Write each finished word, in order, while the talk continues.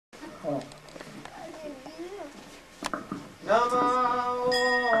Namo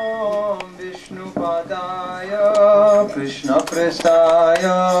Vishnupadaya Krishna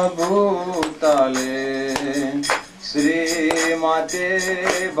Prestaya Bhutale Srimad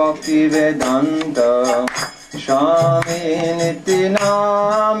Bhaktivedanta Swami Niti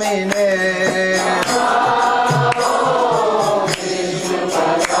Namine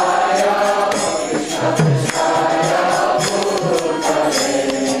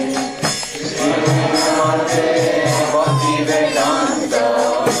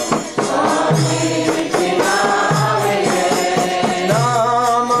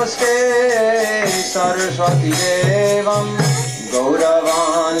Saraswati Devam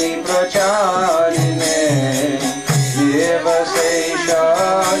Gauravani Pracharine Devasesha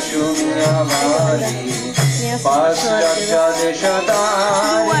Shunyavadi Paschatya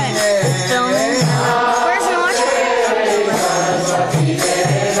Deshatarine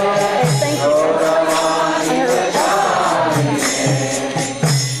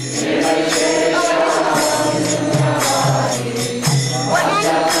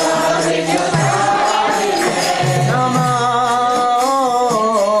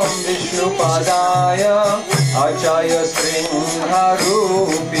Acharya Srimha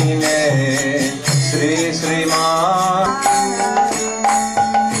Rupine Sri Srimad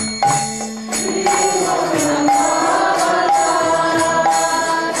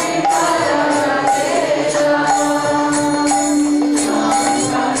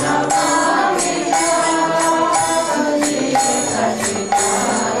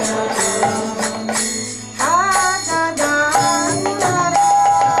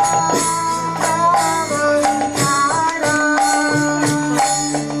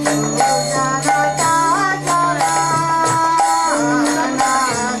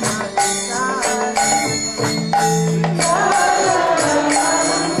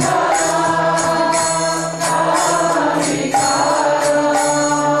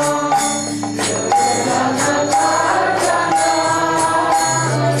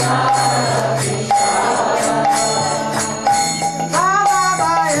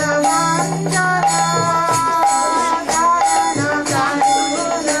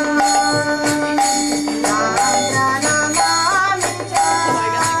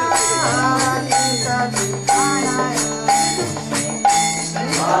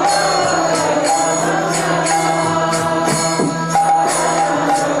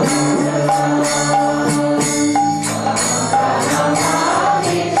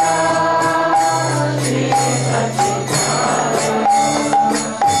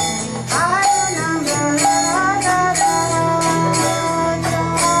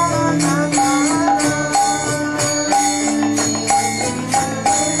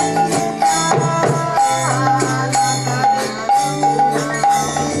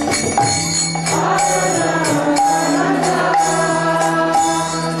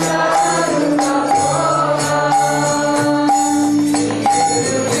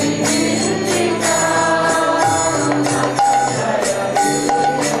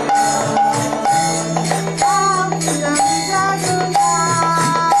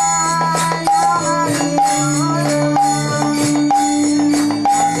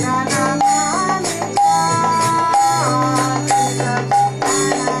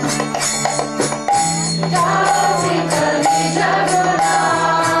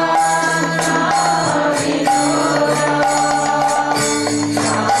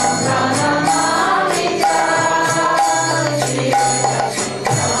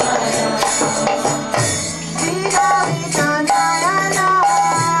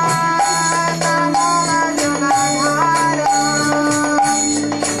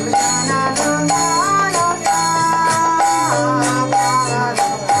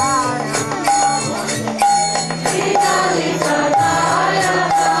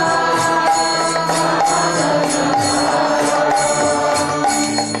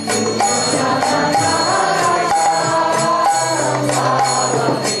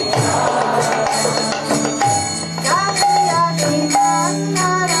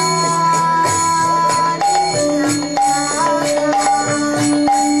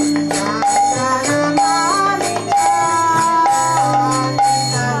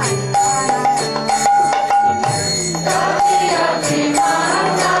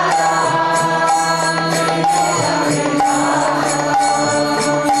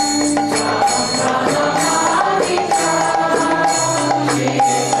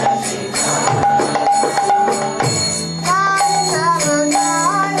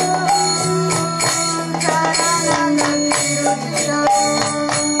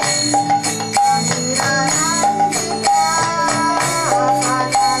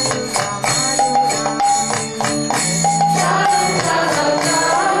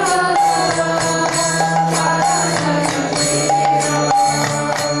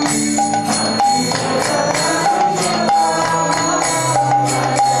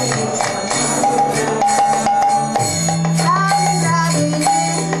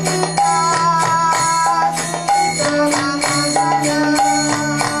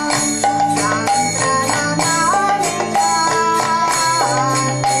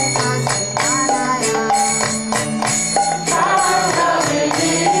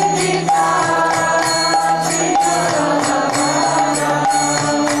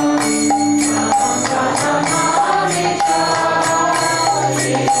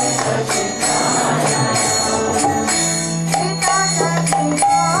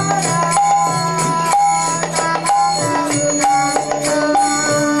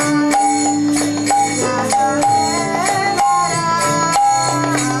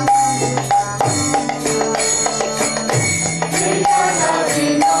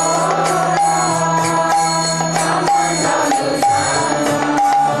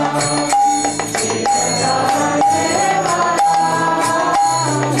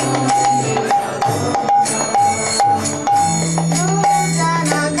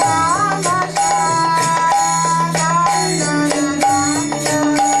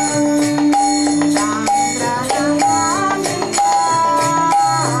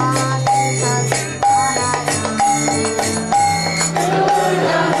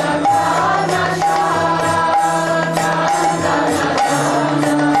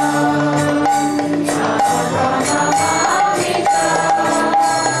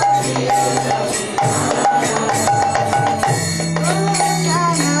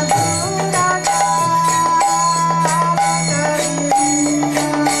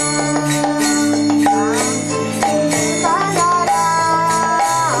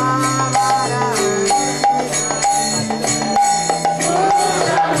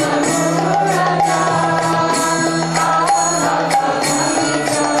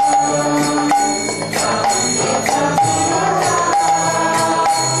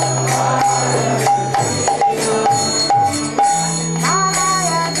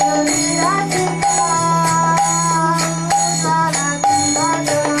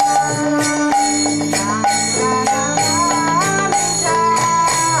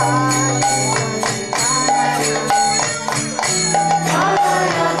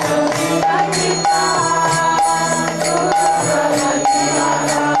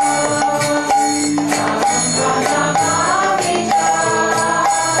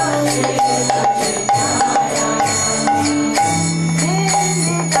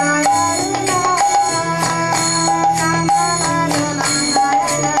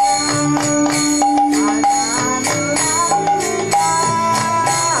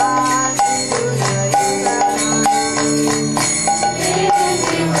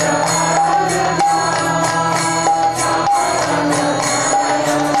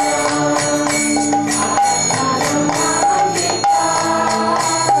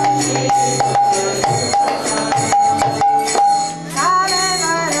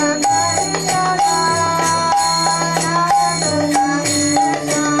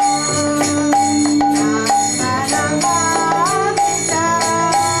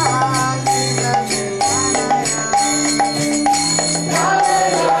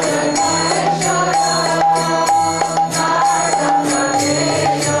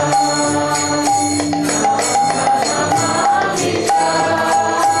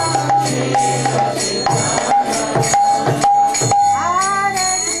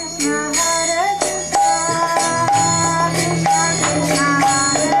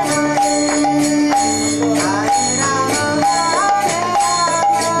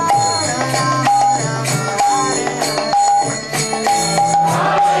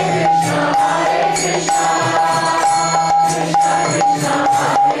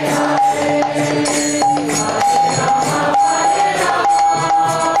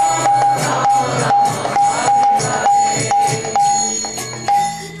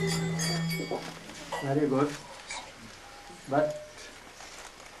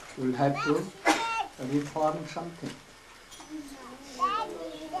have to reform something.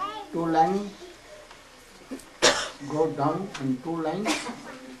 2 lines go down and 2 lines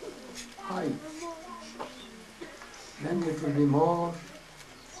high. Then it will be more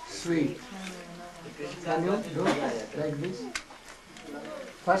sweet. Can you do like this?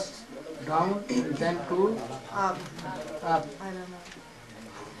 First down and then 2 up.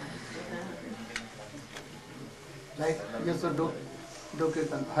 Like you should do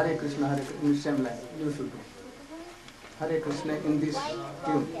Kirtan, Hare Krishna, in the same line. You should do Hare Krishna in this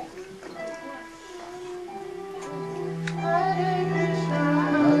tune. Hare Krishna,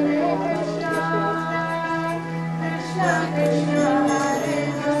 Krishna Krishna, Hare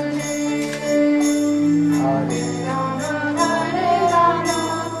Hare, Hare Rama, Hare Rama.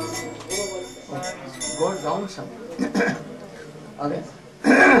 Go down some. Okay.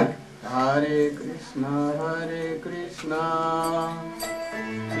 Hare Krishna,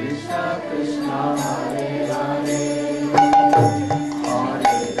 Krishna Krishna, Hare Hare,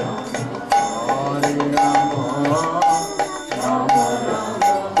 Hare Rama, Rama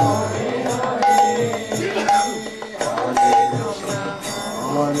Rama, Hare Hare, Hare Krishna,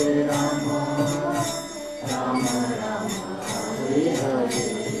 Hare Rama, Rama Rama, Hare Hare,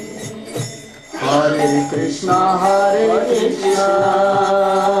 Hare Krishna,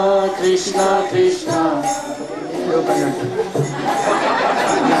 Krishna Krishna. You cannot.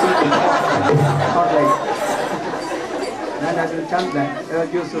 Not like. Then I will chant that.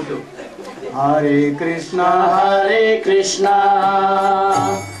 You should do. Hare Krishna,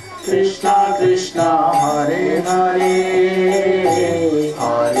 Krishna Krishna, Hare Hare,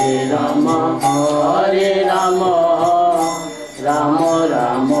 Hare Rama, Rama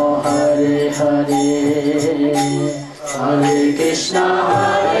Rama, Hare Hare, Hare Krishna,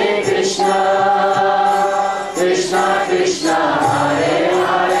 Krishna Krishna, Hare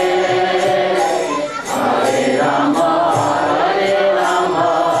Hare, Hare Rama,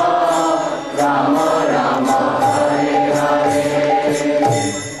 Rama Rama, Hare Hare,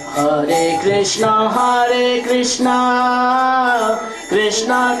 Hare Krishna,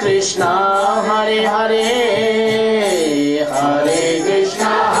 Krishna Krishna, Hare Hare, Hare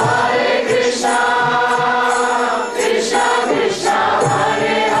Krishna, Krishna Krishna,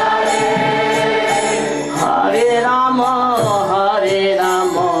 Hare Hare, Hare Rama,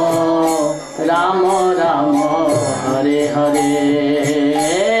 Rama Rama, Hare Hare,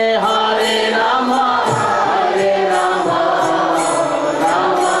 Hare Rama,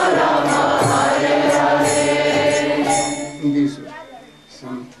 Rama Rama, Hare Hare. This way,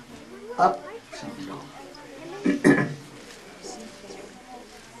 some up, some down.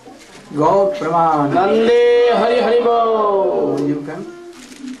 Gaur Pramanande, Hari Hari Bo. You can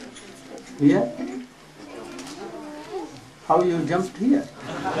hear how you jumped here.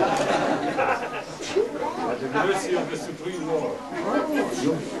 By the mercy of the Supreme Lord.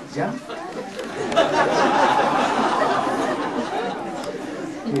 You jumped.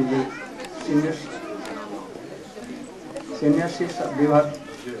 The senior sister, they were.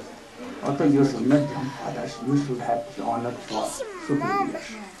 Although you should not jump others, you should have the honor for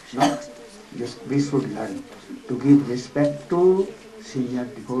superiors. No? Just we should learn to give respect to senior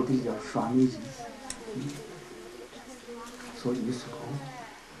devotees of Swamiji. So you should go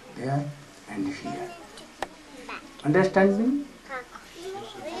there and here. Understand me?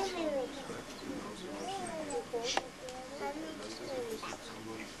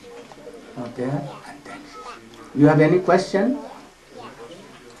 Now there and then. You have any question?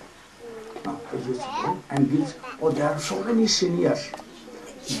 You should go and give. Oh, there are so many seniors.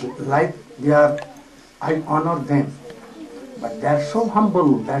 Like they are, I honor them, but they are so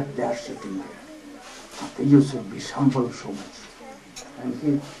humble that they are sitting there. You should be humble so much and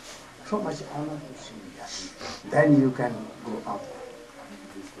give so much honor to seniors. Then you can go up.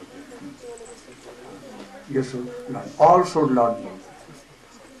 You should learn. All should learn.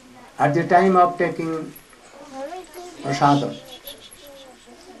 At the time of taking prasadam,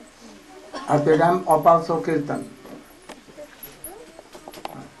 at the time of also kirtan,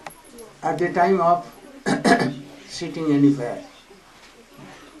 at the time of sitting anywhere,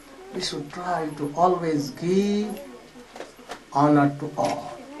 we should try to always give honor to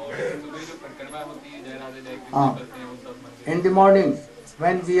all. In the morning,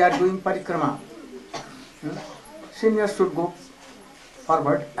 when we are doing parikrama, seniors should go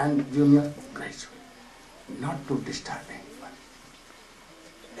forward and junior gradually, not to disturb anyone.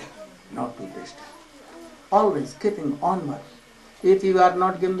 Not to disturb. Always keeping honor. If you are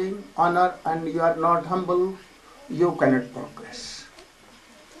not giving honor and you are not humble, you cannot progress.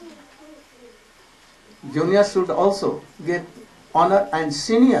 Juniors should also give honor and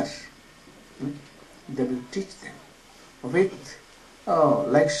seniors they will teach them with,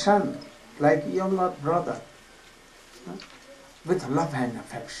 like son, like younger brother, with love and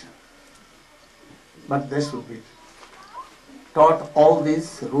affection. But they should be taught all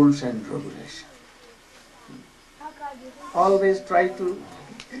these rules and regulations. Always try to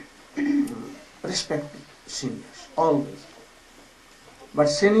respect seniors, always. But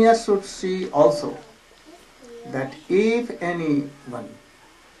seniors should see also that if anyone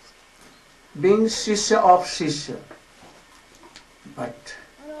being Shishya of Shishya, but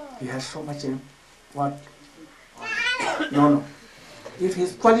he has so much in what? No. If he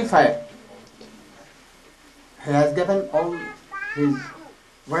is qualified, he has given all his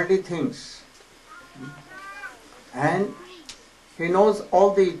worldly things, and he knows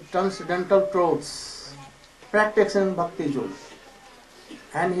all the transcendental truths, practicing bhakti yoga,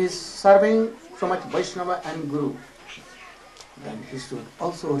 and he is serving so much Vaishnava and Guru, then he should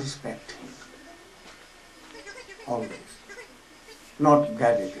also respect him. Always. Not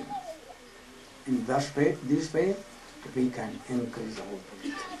gadget him. In this way, we can increase all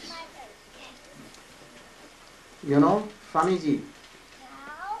these things. You know, Swamiji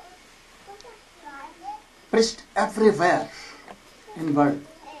preached everywhere in world.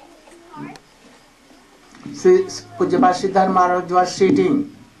 Pujyapa Siddhar Maharaj was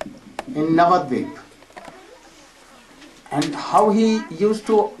sitting in Navadvip. And how he used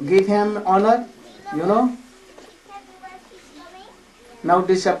to give him honor, you know. Now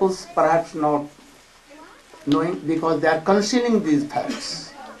disciples perhaps not knowing because they are concealing these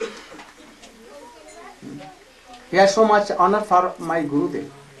facts. He has so much honor for my Gurudev.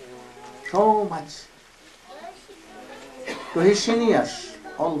 So much. To his seniors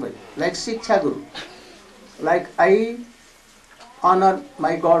always. Like Shiksha Guru. Like I honor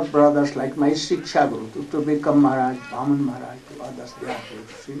my God brothers like my Shiksha Guru to become Maharaj, Vaman Maharaj, to others, they are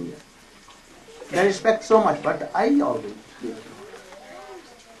senior. They respect so much, but I always give.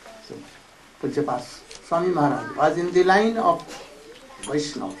 So, Pujyapa Swami Maharaj was in the line of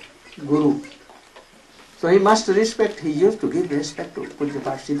Vaishnava, Guru. So he must respect, he used to give respect to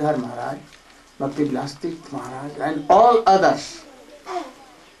Pujyapa Siddhar Maharaj, Bhaktivedanta Maharaj, and all others.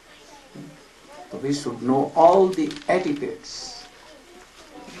 So we should know all the etiquettes.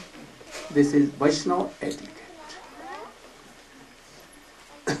 This is Vaishnava etiquette.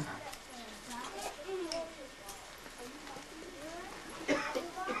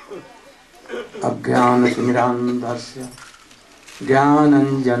 Ajnana-timirandhasya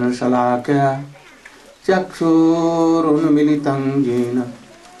Jnananjana-shalakaya Chakshurunmilitam jena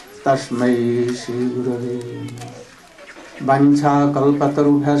Tasmai Shri-Gurave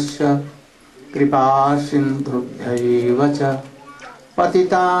Vancha-kalpatarubhyasya Kripa-sindhubhyaivacha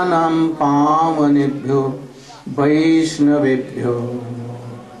Patitanam pavanebhyo Vaishnavebhyo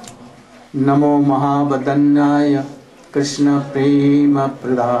Namo Mahabadanyaya Krishna Prema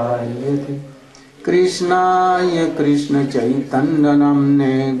Pradayate Krishnaya Krishna Chaitanya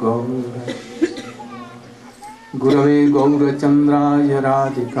Namne Gaura Gurave Gaura Chandraya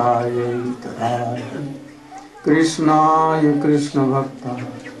Radhikaya Tadaya Krishnaya Krishna Bhakta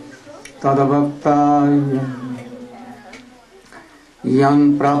Tadabhaktaya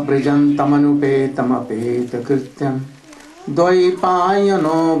Yang prabrijantamanupetamapeeta krityam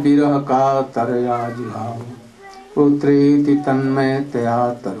Dvaipayano viraha taraya jihava Putreti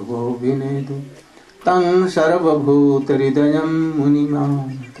tanmayataya tarvo vinedu Tang sarvabhuta hridayam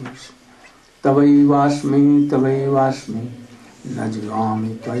munimamatus Tavaivasmi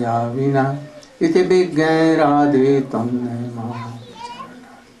Najivami tvaya vina Iti vigyai radhe tanne maha.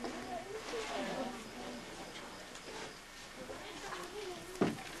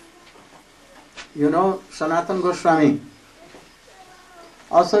 You know Sanatana Goswami.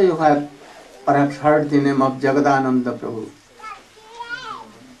 Also you have perhaps heard the name of Jagatananda Prabhu.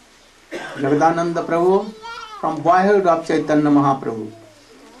 Jagatananda Prabhu, from boyhood of Chaitanya Mahaprabhu.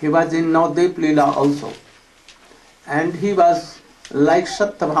 He was in Navadvip Lila also. And he was like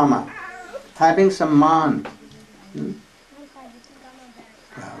Satyabhama, having some man.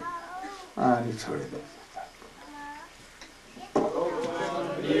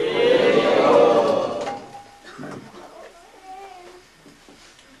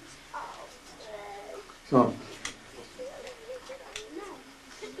 So,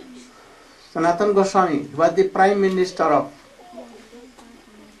 Sanatana Goswami was the prime minister of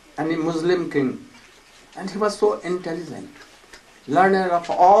any Muslim king, and he was so intelligent, learner of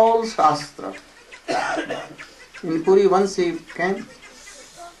all Shastra. In Puri once he came,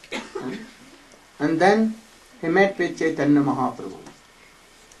 and then he met with Chaitanya Mahaprabhu,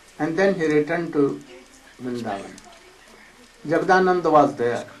 and then he returned to Vrindavan. Jagadananda was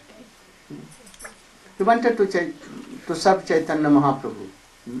there. He wanted to serve Chaitanya Mahaprabhu.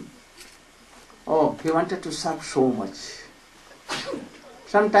 Oh, he wanted to serve so much.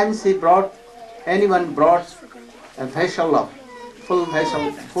 Sometimes anyone brought a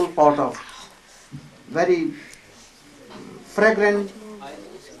full pot of very fragrant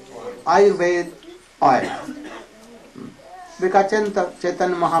Ayurveda oil. Because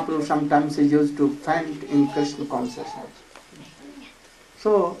Chaitanya Mahaprabhu sometimes he used to faint in Krishna consciousness.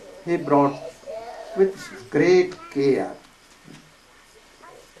 So he brought with great care.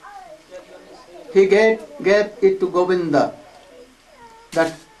 He gave it to Govinda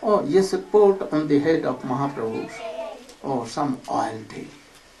that, oh, yes, put on the head of Mahaprabhu, oh, some oil tea.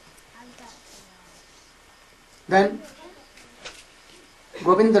 Then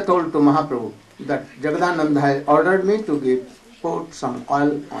Govinda told to Mahaprabhu that Jagatananda has ordered me to put some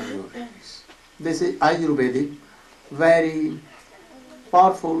oil on your heads. This is Ayurvedic, very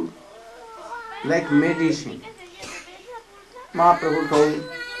powerful, like medicine. Mahaprabhu told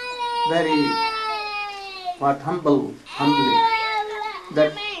very humbly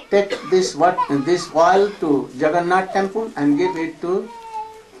that take this oil to Jagannath temple and give it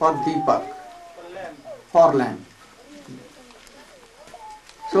for Deepak, for lamp.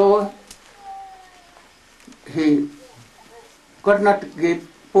 So he could not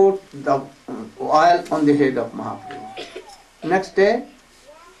put the oil on the head of Mahaprabhu. Next day,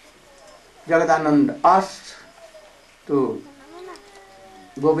 Jagatananda asked to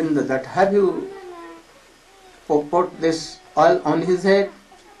Govinda that, have you put this oil on his head?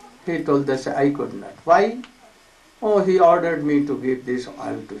 He told that I could not. Why? Oh, he ordered me to give this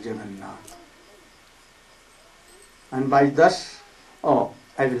oil to Jagannath. And by thus, oh,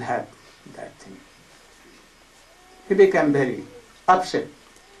 I will have that thing. He became very upset.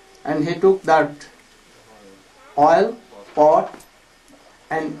 And he took that oil pot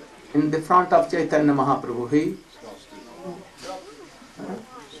and in the front of Chaitanya Mahaprabhu he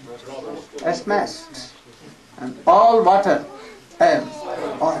smashed. And all water,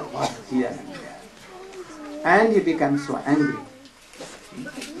 all water here and there. And he became so angry.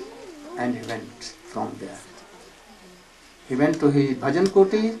 And he went from there. He went to his bhajan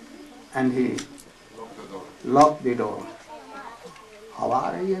kuti and he locked the door. How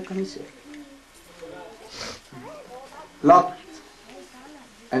are you? Can you say? Locked.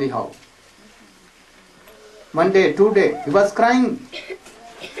 Anyhow. One day, 2 days, he was crying,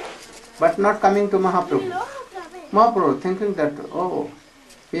 but not coming to Mahaprabhu. Mahaprabhu thinking that, oh,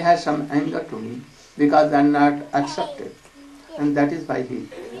 he has some anger to me because I am not accepted. And that is why he.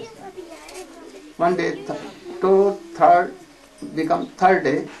 One day, become third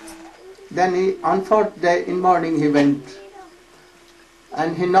day, then on fourth day in morning he went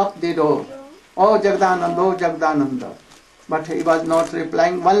and he knocked the door. Oh Jagatananda, oh Jagatananda. But he was not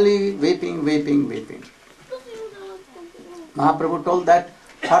replying, only weeping. Mahaprabhu told that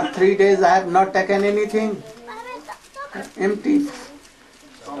for 3 days I have not taken anything. Empty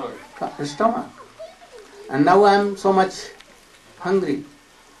stomach. And now I am so much hungry.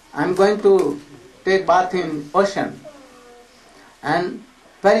 I am going to take bath in ocean. And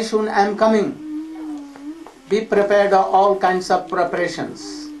very soon I am coming. Be prepared of all kinds of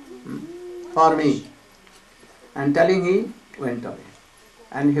preparations for me. And telling he went away.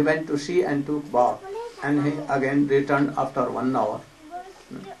 And he went to sea and took bath. And he again returned after 1 hour.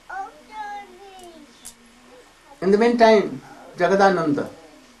 In the meantime, Jagatananda,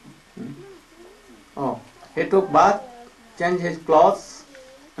 he took bath, changed his clothes,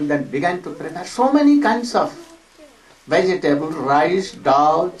 and then began to prepare so many kinds of vegetables, rice,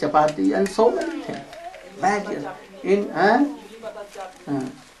 dal, chapati, and so many things.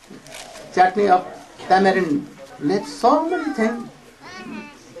 Chutney of tamarind leaves, so many things.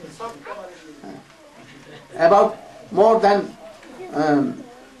 About more than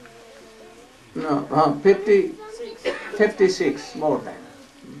 56 more than.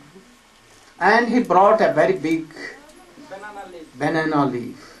 And he brought a very big banana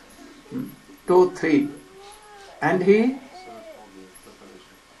leaf, 2, 3, and he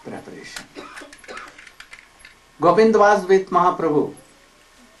preparation. Govind was with Mahaprabhu.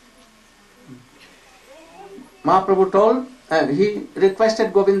 Mahaprabhu told, he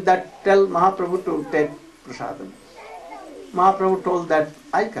requested Govind that tell Mahaprabhu to take prasadam. Mahaprabhu told that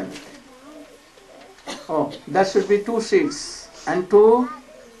I cannot take. Oh, that should be 2 seeds and 2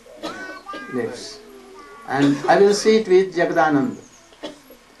 leaves. And I will sit with Jagatananda.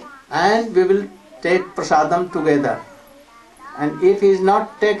 And we will take prasadam together. And if he is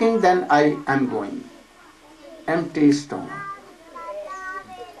not taking, then I am going. Empty stomach.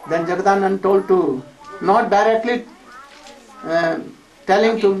 Then Jagatananda told to not directly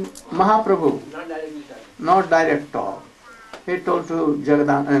telling to Mahaprabhu, not direct talk. He told to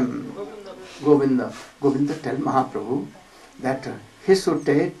Govinda, Govinda tell Mahaprabhu that he should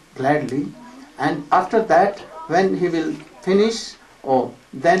take gladly, and after that when he will finish,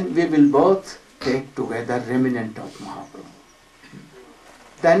 then we will both take together remnant of Mahaprabhu.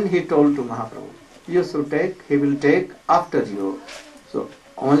 Then he told to Mahaprabhu, you should take, he will take after you. So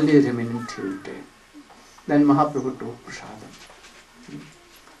only remnant he will take. Then Mahaprabhu took prasadam.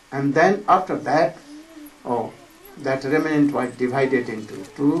 And then after that, that remnant was divided into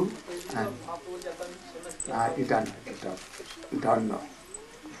two, and you don't know.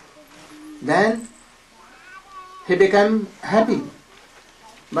 Then he became happy,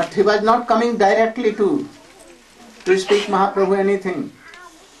 but he was not coming directly to speak Mahaprabhu anything.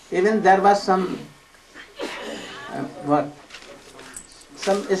 Even there was some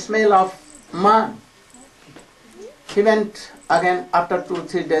smell of man. He went again after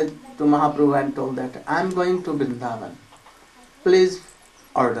 2-3 days to Mahaprabhu and told that I am going to Vrindavan. Please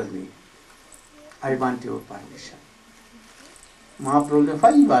order me. I want your permission. Mahaprabhu said,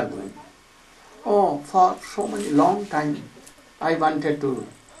 why you are going? For so many long time I wanted to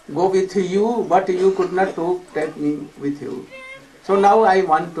go with you, but you could not take me with you. So now I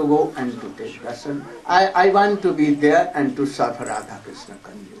want to go and to take darshan. I want to be there and to serve Radha Krishna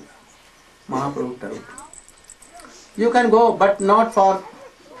Kanju. Mahaprabhu told, you can go, but not for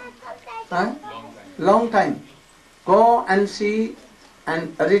long time. Go and see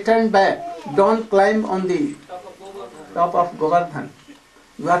and return back. Don't climb on the top of Govardhan.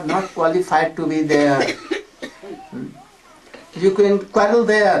 You are not qualified to be there. You can quarrel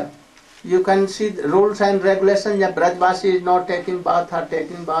there. You can see the rules and regulations. If Vrajvasi is not taking bath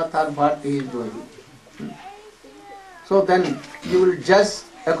or what he is doing. So then you will judge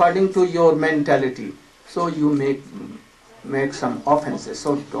according to your mentality. So you make some offenses.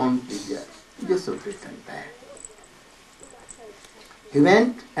 So don't be there. You should return back. He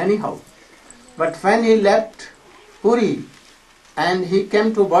went anyhow. But when he left Puri and he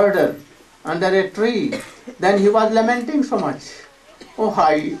came to border under a tree, then he was lamenting so much.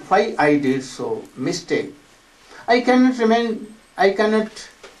 Why I did so mistake. I cannot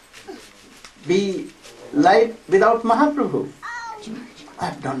be live without Mahaprabhu. I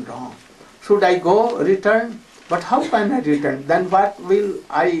have done wrong. Should I go, return? But how can I return? Then what will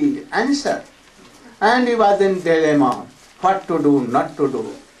I answer? And he was in dilemma. What to do, not to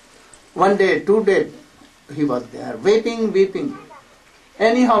do. 1 day, 2 days, he was there, weeping.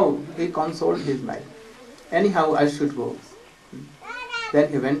 Anyhow, he consoled his mind. Anyhow, I should go. Then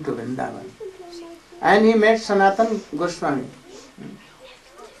he went to Vrindavan. And he met Sanatana Goswami.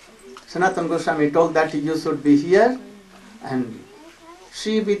 Sanatana Goswami told that you should be here and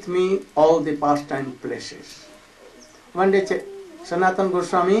see with me all the pastime places. One day Sanatana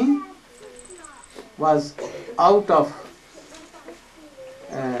Goswami was out of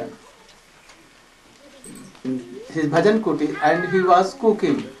his bhajan kuti and he was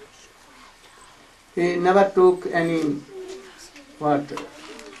cooking. He never took any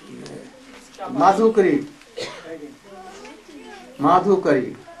madhukari.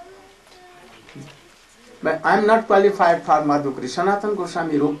 But I am not qualified for madhukari. Sanatana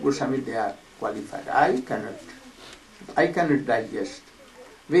Goswami, Rupa Goswami, they are qualified. I cannot digest.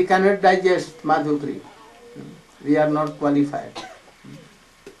 We cannot digest madhukari. We are not qualified.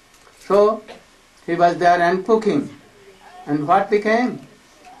 So he was there and cooking. And what became?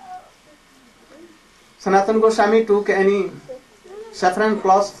 Sanatana Goswami took any saffron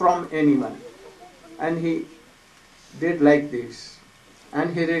cloth from anyone and he did like this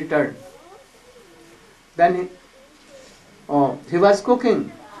and he returned. Then he was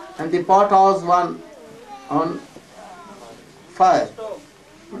cooking and the pot was on fire,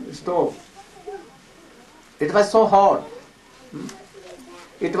 stove. It was so hot.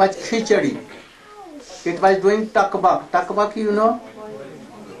 It was khichdi. It was doing takbak. Takbak, you know?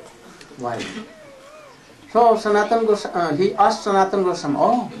 Why? So he asked Sanatana Goswami,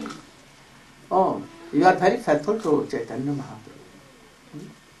 oh, you are very faithful to Chaitanya Mahaprabhu.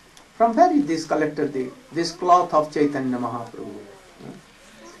 From where is this collected this cloth of Chaitanya Mahaprabhu?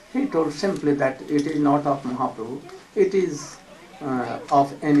 He told simply that it is not of Mahaprabhu, it is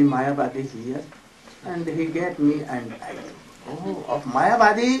of any Mayavadi here. And he gave me and I took. Of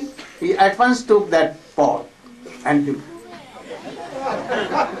Mayavadi, he at once took that pot and he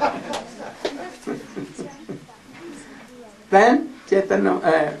then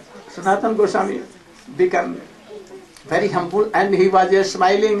Sanatana Goswami became very humble and he was just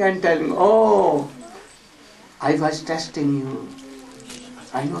smiling and telling, I was testing you.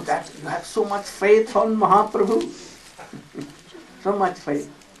 I know that you have so much faith on Mahaprabhu. So much faith.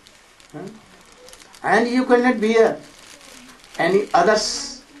 And you cannot bear any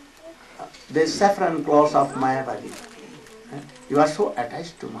others, the saffron cloth of Mayavadi. You are so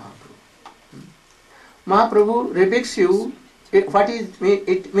attached to Mahaprabhu. Mahaprabhu rebukes you. What is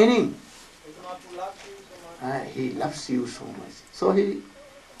it meaning? He loves you so much. So he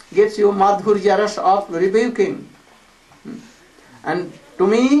gives you madhurya ras of rebuking. And to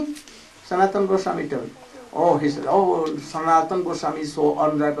me, Sanatana Goswami told, he said, Sanatana Goswami is so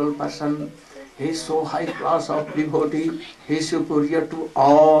honorable person. He is so high class of devotee. He is superior to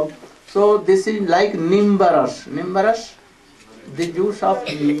all. So this is like Nimbaras. Nimbaras, the juice of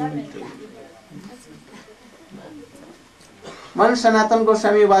neem tree. One Sanatana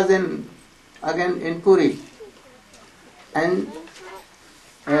Goswami was again in Puri, and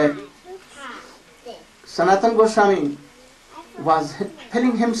Sanatana Goswami was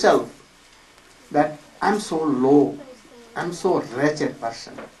feeling himself that I'm so low, I'm so wretched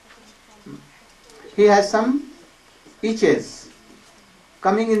person. He has some itches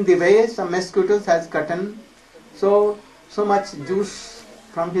coming in the way, some mosquitoes has gotten, so much juice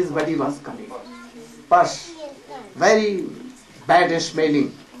from his body was coming. Pus, very bad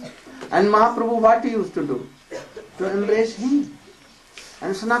smelling. And Mahaprabhu, what he used to do? To embrace him.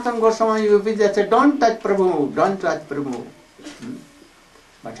 And Sanatana Goswami said, don't touch Prabhu, don't touch Prabhu.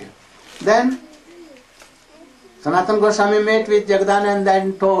 But then Sanatana Goswami met with Jagatananda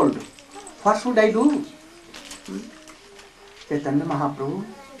and told, what should I do? Chaitanya Mahaprabhu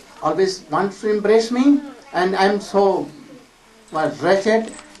always wants to embrace me, and I am so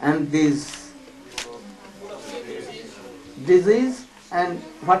wretched, and this disease and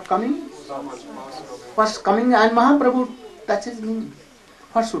what coming? What's coming? And Mahaprabhu touches me.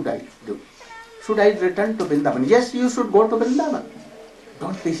 What should I do? Should I return to Vrindavan? Yes, you should go to Vrindavan.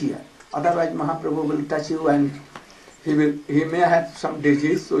 Don't be here. Otherwise Mahaprabhu will touch you and he may have some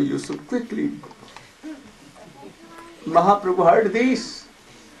disease, so you should quickly go. Mahaprabhu heard this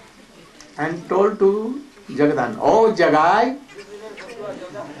and told to Jagatananda, oh Jagai,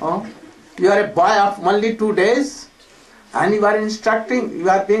 you are a boy of only 2 days and you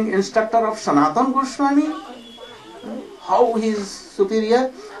are being instructor of Sanatana Goswami. How he is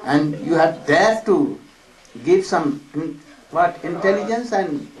superior, and you have dared to give some intelligence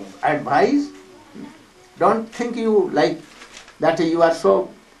and advice. Don't think you like that you are so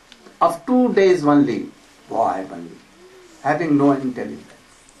of 2 days only, boy only, having no intelligence.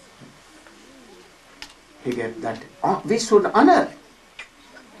 He gave that. We should honor,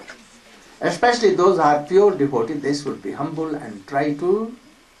 especially those who are pure devotees. They should be humble and try to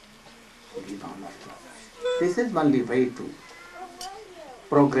give honor to others. This is only way to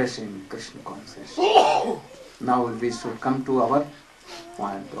progress in Krishna consciousness. Now we should come to our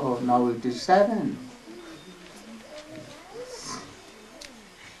point. Now it is 7.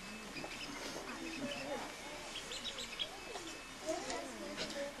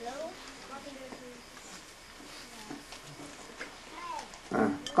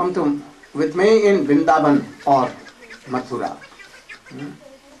 Come to with me in Vrindavan or Mathura.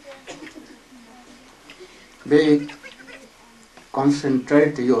 They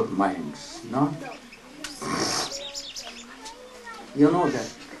concentrate your minds, no? You know that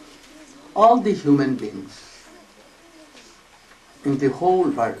all the human beings in the whole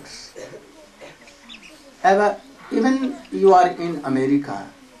world, even you are in America,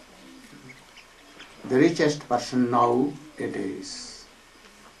 the richest person nowadays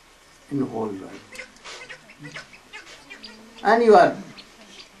in the whole world. And you are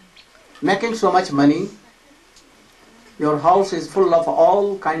making so much money, your house is full of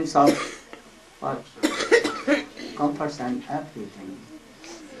all kinds of comforts and everything.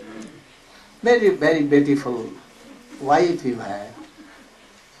 Very, very beautiful wife you have.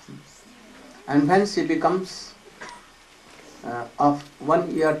 And when she becomes of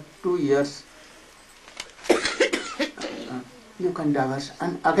 1 year, 2 years, you can divorce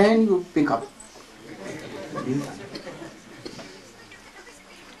and again you pick up.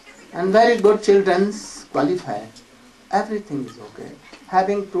 And very good children qualify. Everything is okay.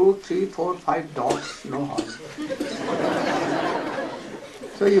 Having 2, 3, 4, 5 dogs, no harm.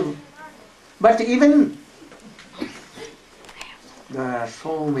 But even there are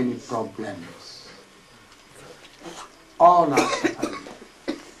so many problems. All are suffering.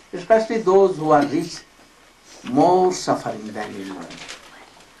 Especially those who are rich, more suffering than in world.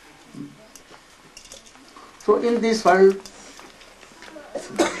 So in this world,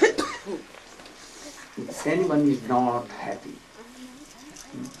 anyone is not happy.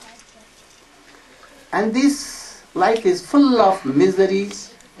 And this life is full of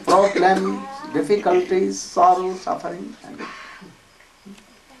miseries, problems, difficulties, sorrow, suffering.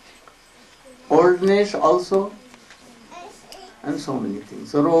 tiredness also, and so many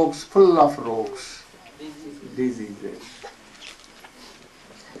things. Rogues, full of rogues, diseases.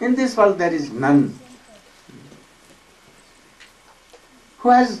 In this world there is none who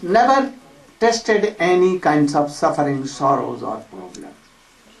has never tested any kinds of suffering, sorrows or problems.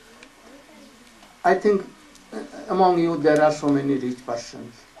 I think among you there are so many rich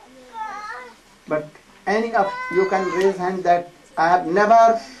persons. But any of you can raise hand that I have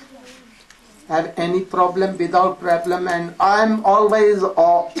never had any problem, without problem, and I am always,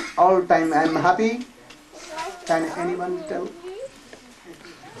 all time I am happy. Can anyone tell?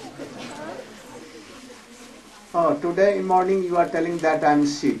 Oh, today morning you are telling that I am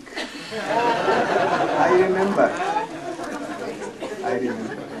sick. I remember.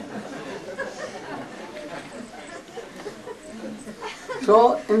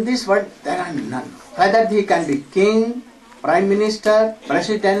 So in this world there are none. Whether he can be king, prime minister,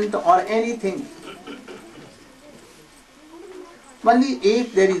 president or anything. Only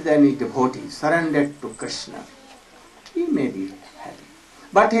if there is any devotee surrendered to Krishna, he may be happy.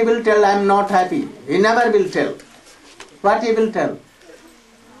 But he will tell, I am not happy. He never will tell. What he will tell?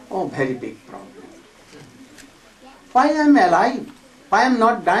 Oh, very big problem. Why I am alive? Why I am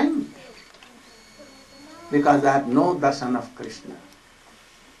not dying? Because I have no darshan of Krishna.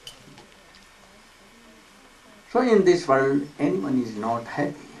 So in this world, anyone is not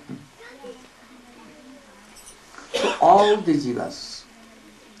happy. So all the jivas,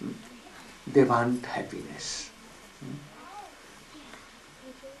 they want happiness.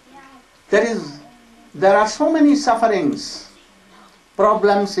 There are so many sufferings,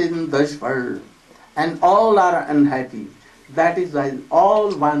 problems in this world, and all are unhappy. That is why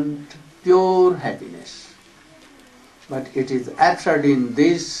all want pure happiness. But it is absurd in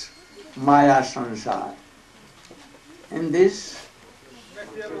this Maya Sansar, in this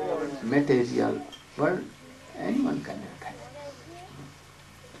material world, anyone cannot have.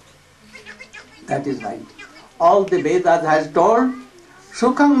 That is why all the Vedas has told,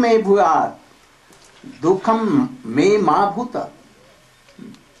 Sukham me bhuyat, Dukham me ma bhuta.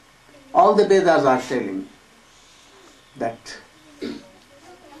 All the Vedas are telling that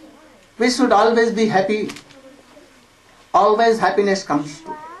we should always be happy. Always happiness come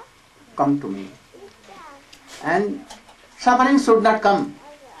to me. And suffering should not come.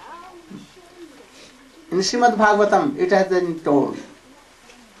 In Srimad Bhagavatam, it has been told,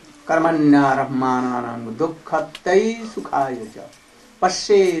 Karmanya rahmananam dukkhatai sukhaya cha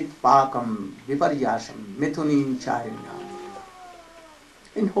pashet pakam viparyasam mithunim charinyam.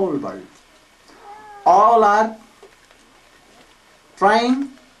 In whole world, all are trying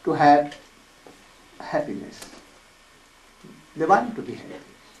to have happiness. They want to be happy.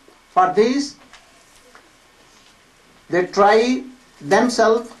 For this, they try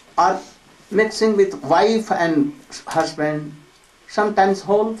themselves or mixing with wife and husband, sometimes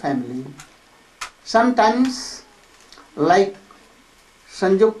whole family, sometimes like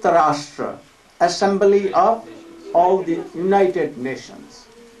Sanjukta Rashtra, assembly of all the United Nations.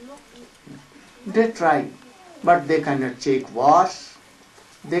 They try, but they cannot check wars,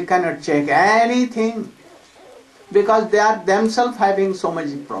 they cannot check anything, because they are themselves having so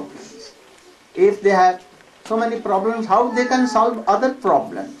many problems. If they have so many problems, how they can solve other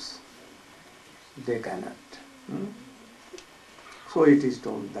problems? They cannot. So it is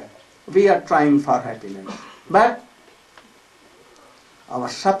told that we are trying for happiness, but our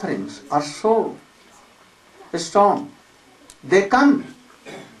sufferings are so strong. They come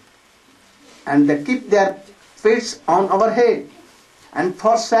and they keep their feet on our head, and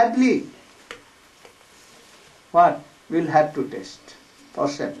forcibly what? We'll have to test.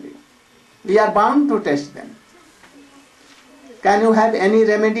 Forcibly. We are bound to test them. Can you have any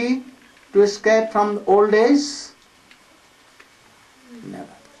remedy to escape from old age? Never.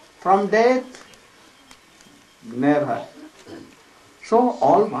 From death? Never. So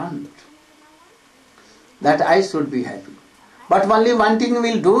all want that I should be happy. But only one thing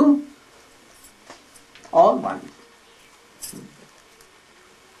will do. All want.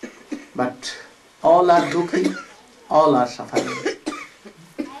 But all are dukhi, all are suffering.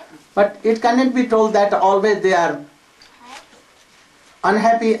 But it cannot be told that always they are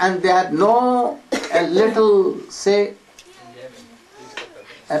unhappy and they have no a little, say,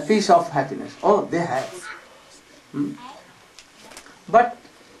 a piece of happiness. Oh, they have. But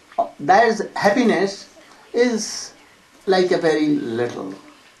their happiness is like a very little.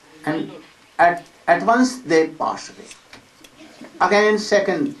 And at once they pass away. Again,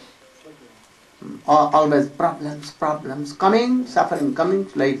 second, always problems coming, suffering coming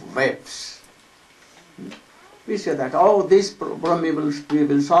like waves. We say that, oh, this problem we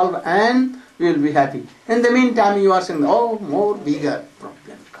will solve and we will be happy. In the meantime, you are saying, oh, more bigger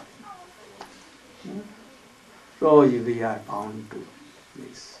problem coming. So we are bound to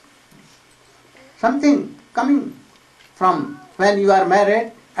this. Something coming from when you are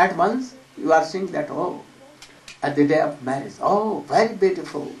married, at once you are seeing that, oh, at the day of marriage, oh, very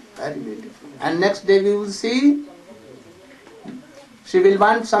beautiful, very beautiful. And next day we will see, she will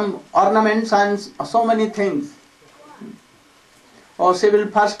want some ornaments and so many things. Or she will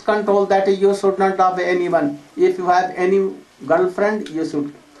first control that you should not love anyone. If you have any girlfriend, you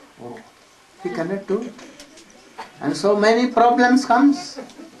should. Oh, he cannot do it. And so many problems comes.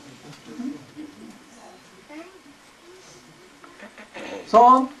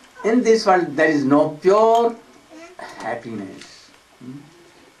 So, in this world there is no pure happiness.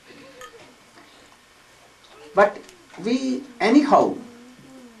 But we, anyhow,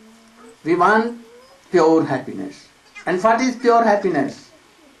 we want pure happiness. And what is pure happiness?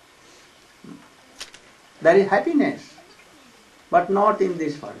 There is happiness, but not in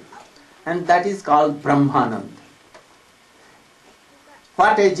this world. And that is called Brahmanand.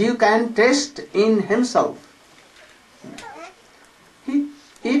 What a Jew can taste in himself.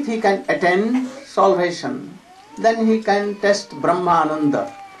 If he can attain salvation, then he can taste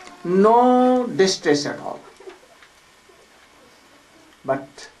Brahmananda. No distress at all.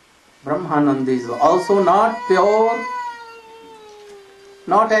 But Brahmananda is also not pure,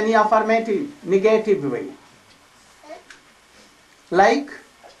 not any affirmative, negative way. Like,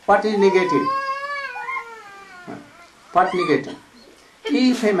 what is negative? What negative?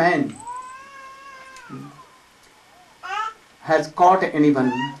 If a man has caught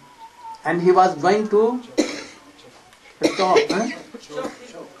anyone and he was going to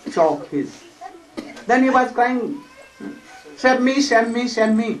choke his, then he was crying, save me, save me,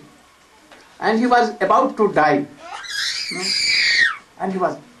 save me. And he was about to die. And he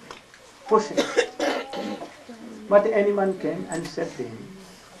was pushing. But anyone came and saved him.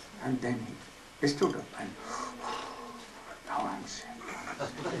 And then he stood up and, now I am saved.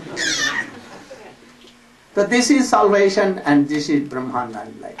 So this is salvation and this is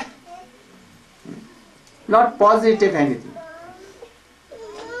Brahmananda life. Not positive anything.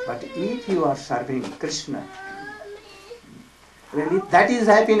 But if you are serving Krishna, really that is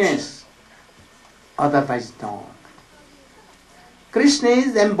happiness. Otherwise not. Krishna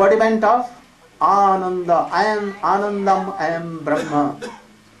is embodiment of Ananda. I am Anandam, I am Brahma.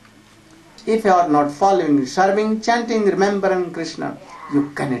 If you are not following, serving, chanting, remembering Krishna,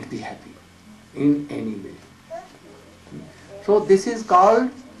 you cannot be happy in any way. So this is called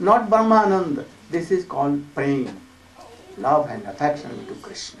not Brahmananda, this is called praying, love and affection to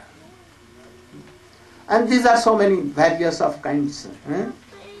Krishna. And these are so many various of kinds.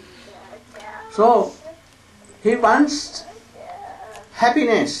 So he wants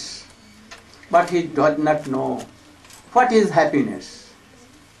happiness, but he does not know what is happiness.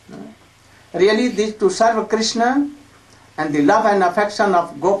 Really, this to serve Krishna and the love and affection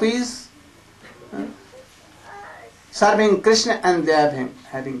of gopis, serving Krishna, and they are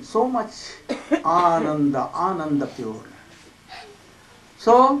having so much ananda pure.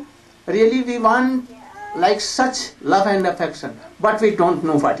 So really we want like such love and affection, but we don't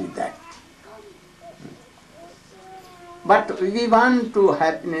know what is that. But we want to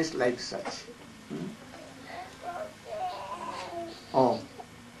happiness like such. Oh,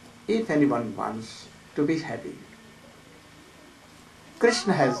 if anyone wants to be happy,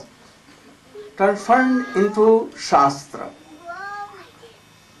 Krishna has transformed into Shastra.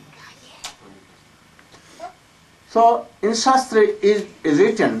 So in Shastra is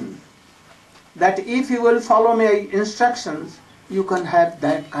written that if you will follow my instructions, you can have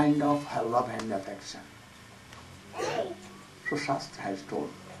that kind of love and affection. So Shastra has told.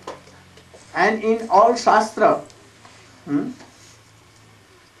 And in all Shastra,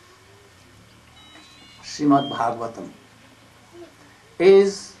 Srimad Bhagavatam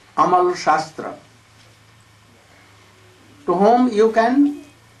is Amal Shastra, to whom you can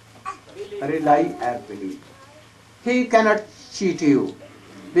rely and believe. He cannot cheat you,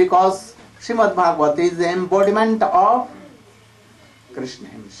 because Srimad Bhagavatam is the embodiment of Krishna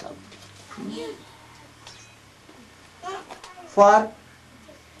himself. For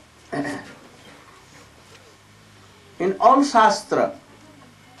in all Shastra,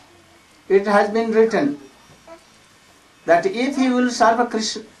 it has been written that if you will serve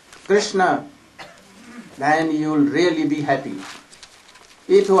Krishna, then you will really be happy.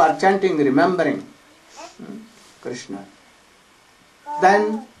 If you are chanting, remembering Krishna,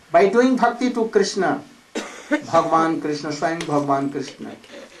 then by doing bhakti to Krishna, Bhagavan Krishna, Swayam Bhagavan Krishna,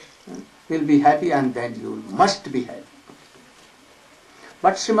 will be happy and then you must be happy.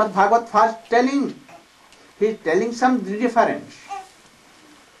 But Srimad Bhagavat first he is telling some difference.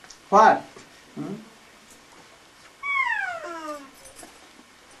 What?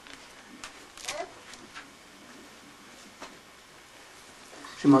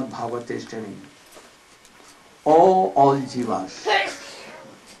 Srimad Bhagavat is telling, "O all jivas,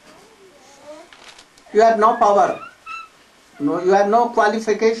 you have no power, you have no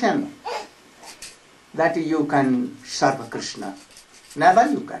qualification that you can serve Krishna. Never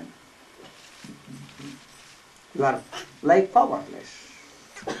you can. You are like powerless.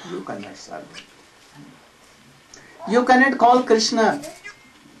 You cannot serve. You cannot call Krishna.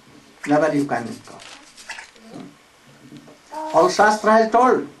 Never you can call. All Shastra has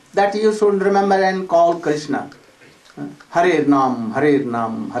told that you should remember and call Krishna. Hare Nam, Hare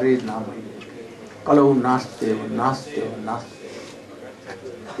Nam, Hare Nam. Kalau Nastev, Nastev, Nastev.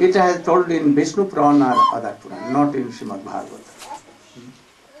 It has told in Vishnu Purana or other Purana, not in Srimad Bhagavatam.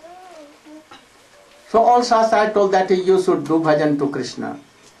 So all Shastra has told that you should do bhajan to Krishna.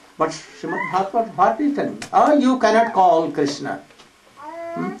 But Srimad Bhagavatam, what is telling? Oh, you cannot call Krishna.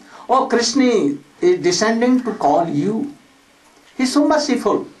 Oh, Krishna is descending to call you. He is so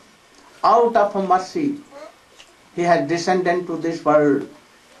merciful. Out of mercy, He has descended to this world.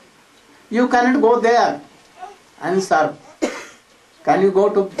 You cannot go there and serve. Can you go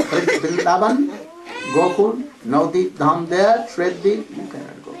to Vrindavan, Gokul, Navadip Dham there, Shreddeep? You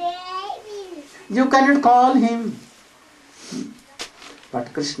cannot go. You cannot call Him.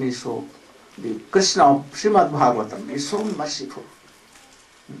 But Krishna is so, the Krishna of Srimad Bhagavatam is so merciful.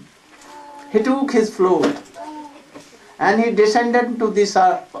 He took His flute and He descended to this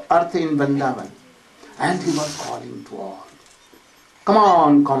earth in Vrindavan and He was calling to all. Come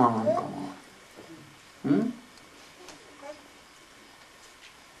on, come on, come on.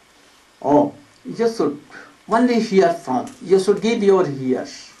 Oh, you should only hear from, you should give your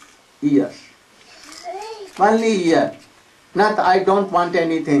ears. Only ear. Not I don't want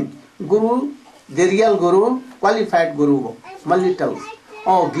anything. Guru, the real Guru, qualified Guru, only tells,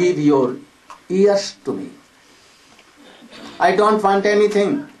 oh, give your ears to me. I don't want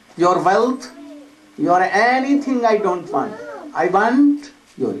anything. Your wealth, your anything I don't want. I want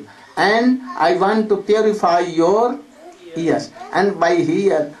your, and I want to purify your ears. And by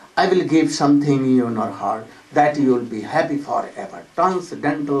here, I will give something in your heart that you will be happy forever.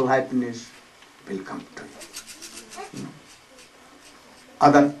 Transcendental happiness will come to you.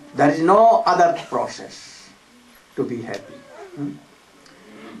 There is no other process to be happy.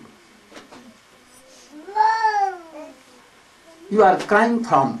 You are crying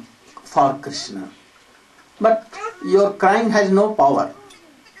for Krishna, but your crying has no power.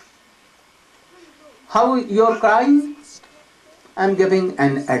 How you are crying? I am giving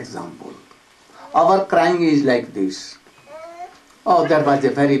an example. Our crying is like this. Oh, there was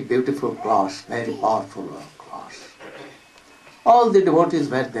a very beautiful class, very powerful class. All the devotees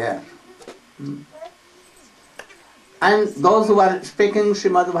were there. And those who were speaking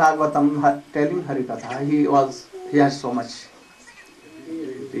Srimad Bhagavatam, telling Harikatha, he has so much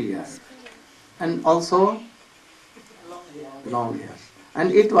fear. And also long hair.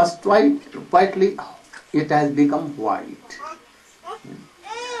 And it was quietly, it has become white.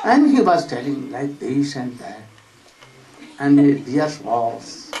 And he was telling like this and that. And his ears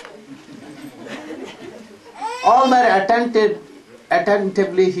was. All were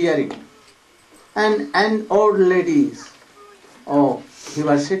attentively hearing. And old ladies, oh, he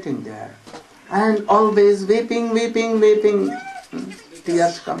was sitting there. And always weeping,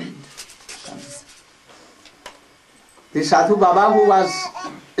 tears coming. The Sadhu Baba who was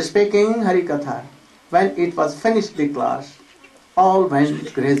speaking Harikatha, when it was finished the class, all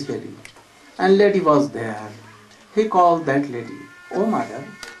went gracefully. And lady was there. He called that lady, oh mother,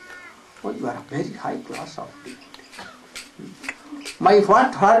 oh, you are a very high class of devotee. My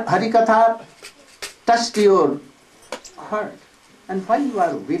what Harikatha touched your heart, and why you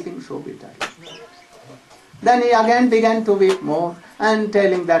are weeping so bitterly? Then he again began to weep more and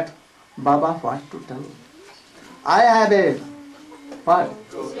telling that, Baba, what to tell? I have a, what?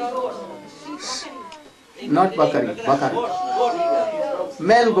 Not bakari,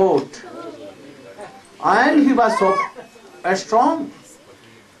 male goat. And he was so strong.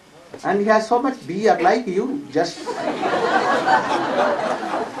 And he has so much beard like you, just.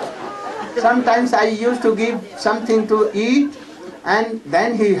 Sometimes I used to give something to eat, and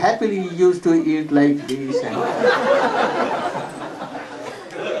then he happily used to eat like this.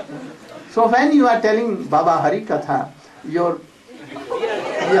 So when you are telling Baba Harikatha, your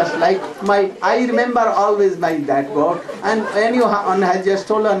Yes, like I remember always my that God, and anyone has just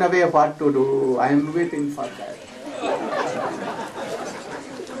stolen away what to do. I am waiting for that.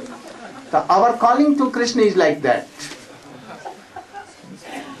 So our calling to Krishna is like that.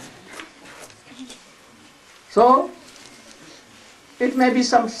 So it may be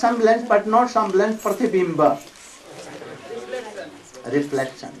some semblance, but not semblance, pratibimba.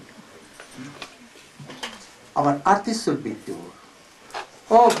 Reflection. Our arti should be pure.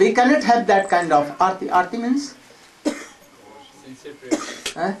 Oh, we cannot have that kind of arti. Arti means? Sincere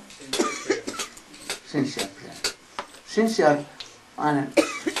prayer. Sincere prayer. Sincere and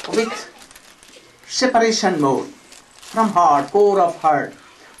with separation mode from heart, core of heart.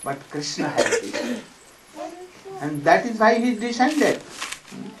 But Krishna has this. And that is why he descended.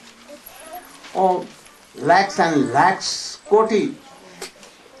 Oh, lakhs and lakhs, koti.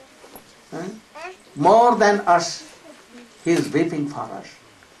 More than us, he is weeping for us.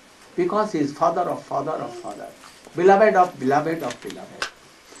 Because he is father of father of father. Beloved of beloved of beloved.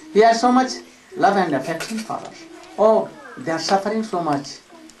 He has so much love and affection for us. Oh, they are suffering so much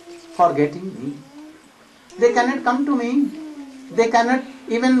for getting me. They cannot come to me. They cannot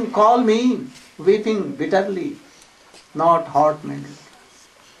even call me, weeping bitterly, not hot-minded.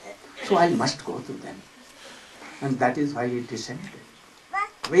 So I must go to them. And that is why he descended.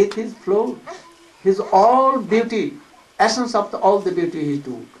 With his flow, his all beauty, essence of all the beauty he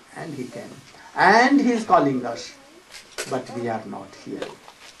took, and he came. And he is calling us. But we are not here.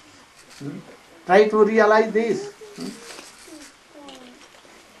 Try to realize this.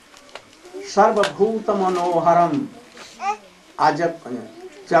 Sarva bhuta manoharam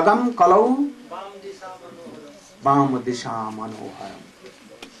jagam kalau bam disha manoharam.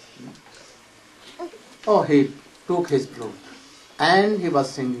 Oh, he took his flute and he was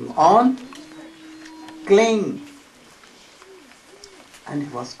singing on, cling, and he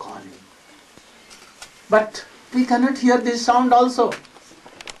was calling. But we cannot hear this sound also.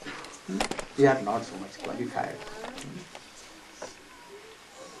 We are not so much qualified.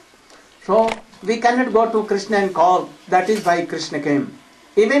 So we cannot go to Krishna and call. That is why Krishna came.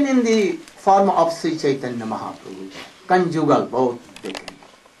 Even in the form of Sri Chaitanya Mahaprabhu, conjugal, both they came.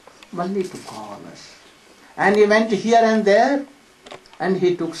 Only to call us. And he went here and there, and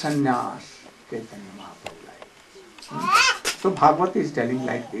he took sannyas, Chaitanya Mahaprabhu. So Bhagavad is telling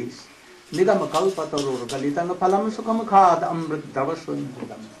like this. Nigam kalpatarur galitang phalam sukham khad amrit davasun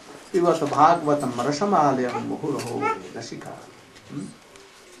hudam. Ivat bhagavatam rasamalayam muhurho rasika.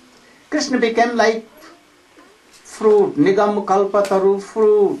 Krishna became like fruit, nigam kalpataru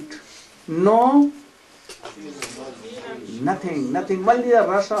fruit. No, nothing, only a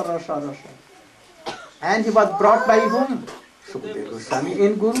rasa. And he was brought by whom? Sukadeva Goswami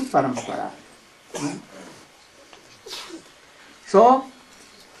in Guru Parampara. So,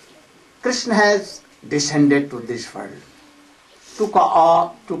 Krishna has descended to this world to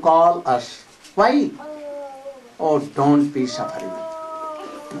call us. Why? Oh, don't be suffering.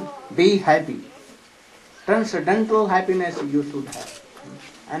 Be happy. Transcendental happiness you should have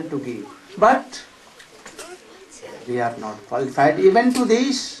and to give. But we are not qualified even to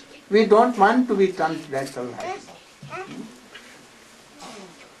this. We don't want to be transcendental happy.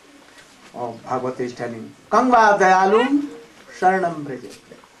 Oh, Bhagavad is telling, Kangva Dayalum Sharanam Braja.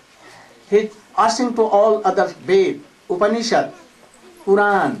 He asking to all others, Ved, Upanishad,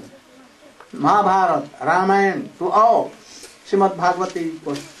 Puran, Mahabharata, Ramayana, to all. Srimad Bhagavati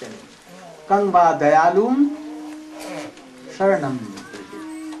was telling, Kangva Dayalum Sharanam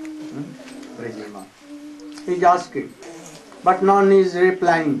Brajema. He is asking, but none is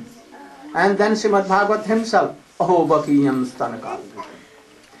replying. And then Srimad Bhagavat himself, Oh Bakiyam Stanakal.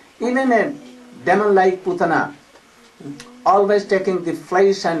 Even a demon like Putana, always taking the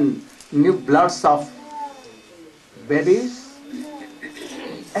flesh and new bloods of babies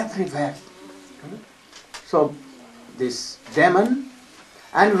everywhere. So this demon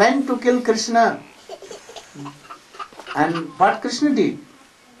and went to kill Krishna. And what Krishna did?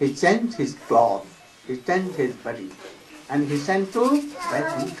 He changed his cloth, he changed his body, and he sent to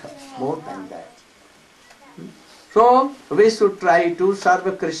Vaikuntha, more than that. So we should try to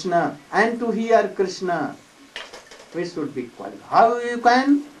serve Krishna and to hear Krishna. We should be qualified. How you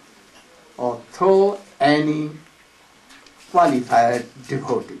can? Or through any qualified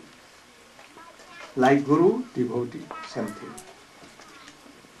devotee. Like Guru, devotee, same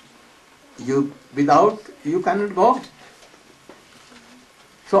thing. Without you cannot go.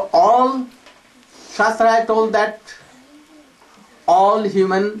 So all Shastra told that all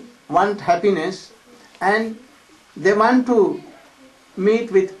human want happiness and they want to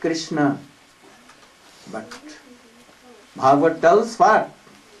meet with Krishna. But Bhagavad tells what?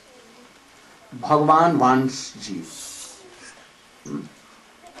 Bhagavan wants Jeev.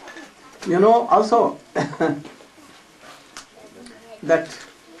 You know also that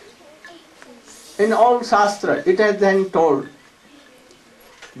in all Shastra it has been told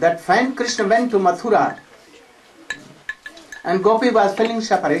that when Krishna went to Mathura and Gopi was feeling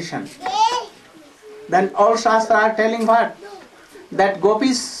separation, then all Shastra are telling what? That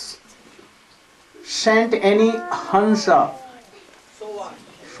Gopis sent any Hansa,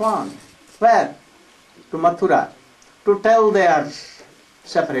 swan, where? To Mathura, to tell their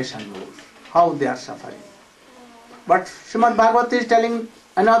separation news, how they are suffering. But Srimad Bhagavatam is telling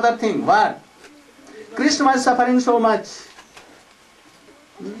another thing. What? Krishna was suffering so much.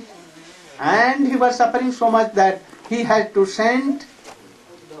 And he was suffering so much that he had to send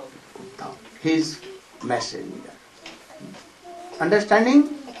his messenger.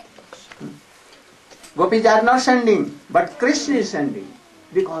 Understanding? Gopis are not sending, but Krishna is sending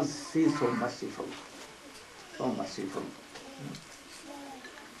because he is so merciful. So merciful.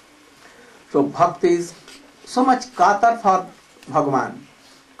 So bhakti is so much katar for Bhagavan.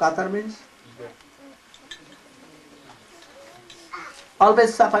 Katar means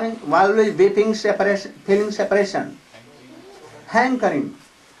always suffering, always weeping, separation, feeling separation, hankering.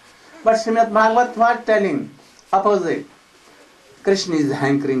 But Srimad Bhagavatam was telling opposite. Krishna is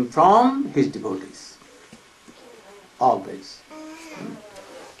hankering from his devotees. Always.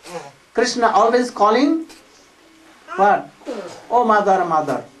 Krishna always calling what? Oh mother,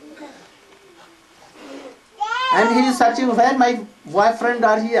 mother. And he is searching where my boyfriend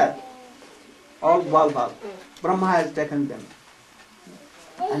are here. All Bal. Brahma has taken them.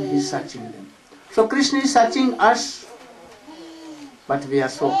 And he is searching them. So Krishna is searching us, but we are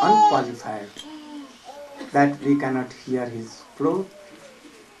so unqualified that we cannot hear his flow.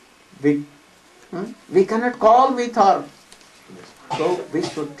 We cannot call with her. So we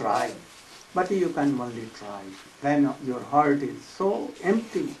should try. But you can only try when your heart is so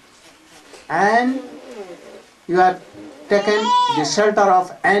empty and you have taken the shelter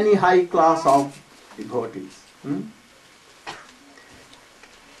of any high class of devotees.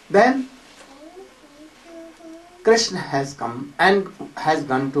 Then Krishna has come and has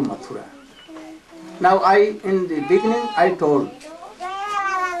gone to Mathura. Now in the beginning I told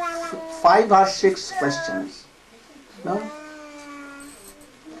 5 or 6 questions. No?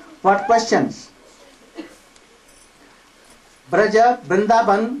 What questions? Braja,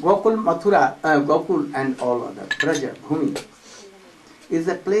 Vrindavan, Gokul, Mathura, Gokul and all other. Braja, Bhumi is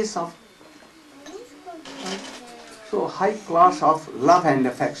a place of so high class of love and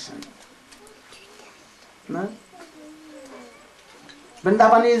affection. No?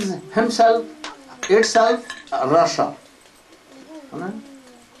 Vrindavan is itself rasa. No?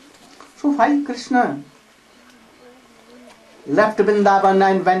 So why Krishna left Vrindavan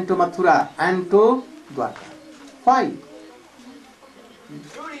and went to Mathura and to Dwarka? Why?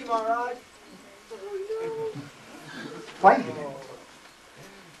 Duty, Maharaj. Why he went?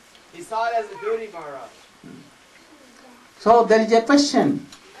 He saw it as a duty, Maharaj. So there is a question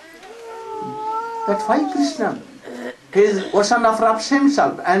that why Krishna? He is ocean of Rasa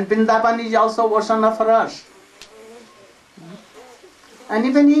himself, and Vrindavan is also ocean of Rasa. And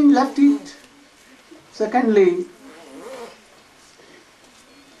even he left it. Secondly,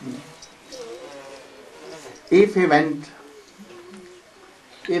 if he went,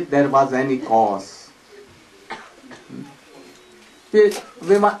 if there was any cause,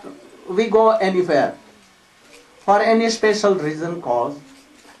 we go anywhere for any special reason cause,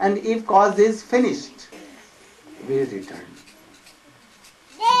 and if cause is finished, we return.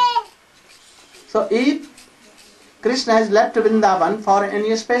 So if Krishna has left Vrindavan for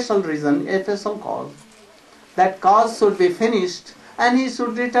any special reason, a special cause, that cause should be finished and he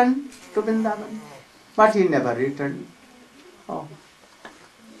should return to Vrindavan. But he never returned. Oh.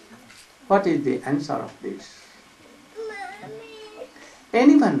 What is the answer of this?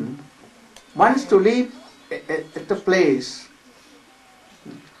 Anyone wants to live at a place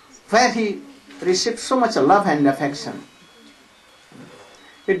where he receives so much love and affection.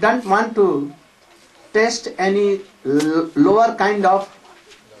 He doesn't want to taste any lower kind of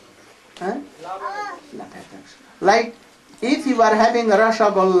love affection. Like if you are having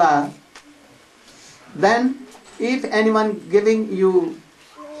Rasagholla, then if anyone giving you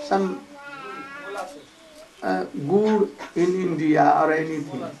some good in India or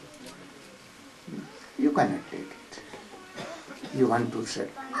anything, you cannot take it. You want to say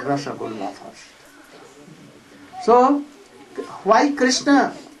Rasagholla first. So, why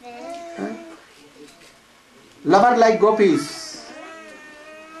Krishna? Lover like gopis,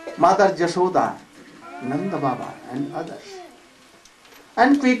 Mother Jashoda, Nanda Baba and others.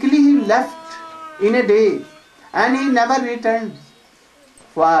 And quickly he left in a day, and he never returned.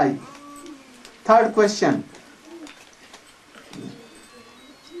 Why? Third question.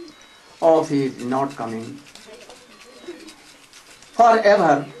 Oh, he is not coming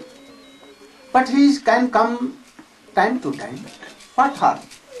forever, but he can come time to time. What harm?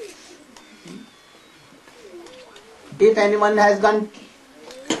 If anyone has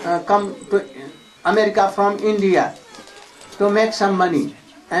come to America from India to make some money,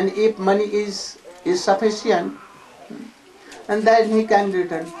 and if money is sufficient, and then he can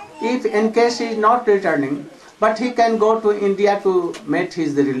return. If in case he is not returning, but he can go to India to meet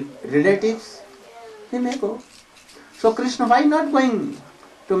his relatives, he may go. So Krishna, why not going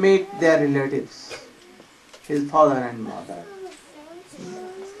to meet their relatives, his father and mother?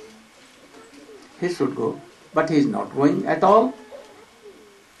 He should go, but he is not going at all.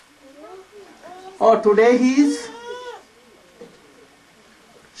 Or today he is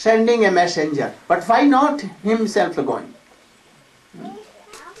sending a messenger, but why not himself going?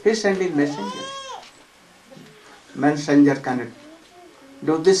 He is sending messenger. Messenger cannot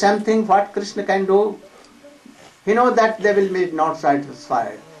do the same thing what Krishna can do. He knows that they will be not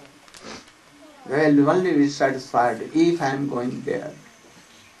satisfied. They will only be satisfied if I am going there.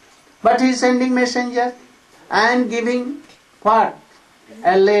 But he is sending messenger and giving what?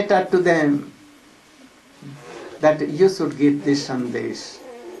 A letter to them that you should give this sandesh,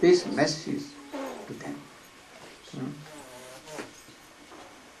 this message to them.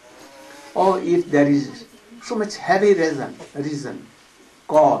 Or if there is so much heavy reason,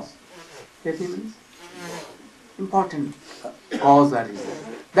 cause, heavy means important cause or reason,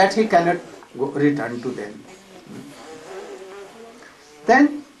 that he cannot return to them.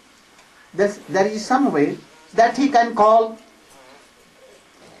 Then there is some way that he can call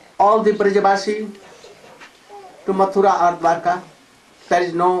all the Brajavasi to Mathura or Dwarka. There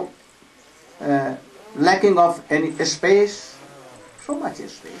is no lacking of any space, so much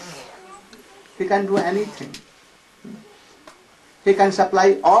space. He can do anything. He can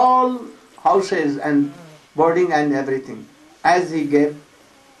supply all houses and boarding and everything, as he gave,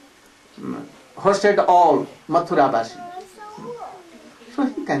 hosted all Mathura Basi. So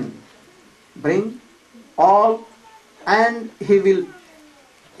he can bring all, and he will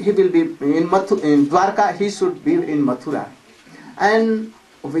be in Dwarka. He should be in Mathura, and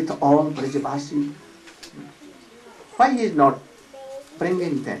with all Brajavasi. Why he is not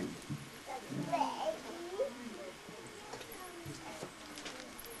bringing them?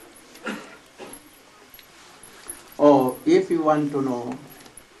 Oh, if you want to know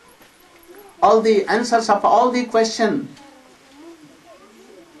all the answers of all the questions,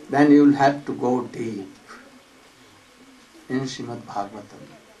 then you will have to go deep in Srimad Bhagavatam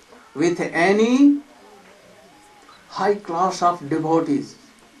with any high class of devotees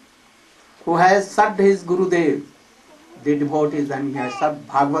who has served his Gurudev, the devotees, and he has served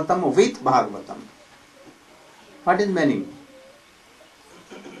Bhagavatam with Bhagavatam. What is meaning?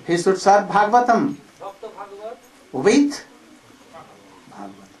 He should serve Bhagavatam with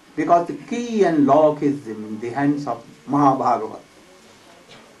Bhagavatam, because the key and lock is in the hands of Mahabhagavat.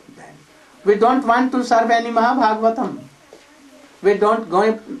 Then we don't want to serve any Mahabhagavatam. We don't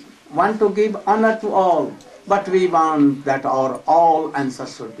want to give honor to all, but we want that our all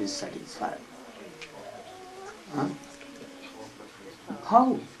answers should be satisfied. Huh?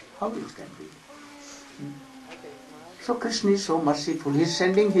 How it can be? So Krishna is so merciful. He is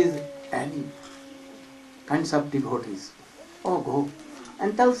sending his any kinds of devotees. Oh, go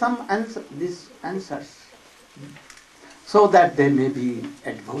and tell some these answers, so that there may be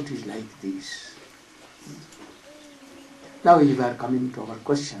devotees like these. Now we are coming to our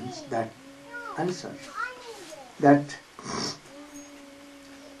questions, that answers. That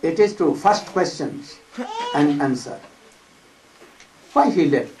it is to first questions and answer. Why he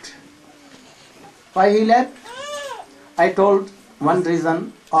left? Why he left? I told one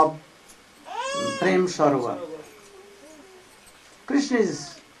reason of Prem Sarovar. Krishna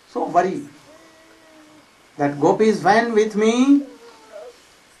is so worried that gopis went with me,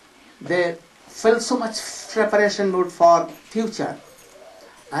 they felt so much preparation mood for future,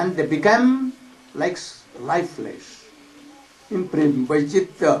 and they became like lifeless. In Prem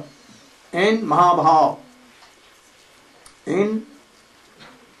Vaijitya, in Mahabhav, in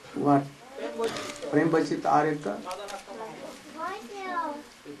what? Prem Vaijitya Aryaka,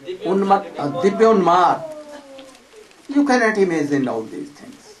 Divya Unmad. You cannot imagine all these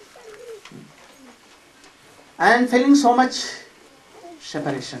things. And feeling so much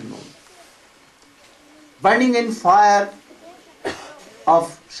separation mood, burning in fire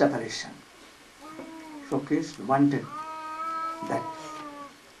of separation. So Krishna wanted that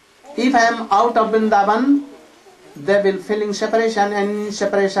If I am out of Vrindavan, they will feeling separation, and in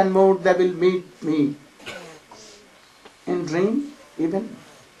separation mode they will meet me in dream, even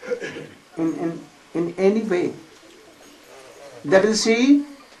in any way. They will see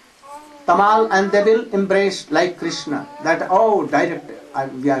Tamal and they will embrace like Krishna, that oh, direct,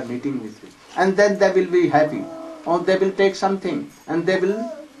 we are meeting with you. And then they will be happy. Or they will take something and they will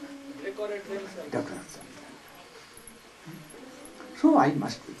decorate themselves. So I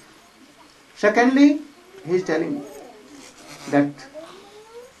must be. Secondly, he is telling that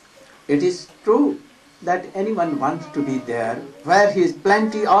it is true that anyone wants to be there where he is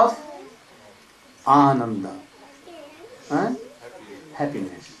plenty of ananda,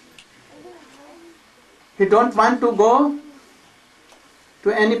 happiness. He don't want to go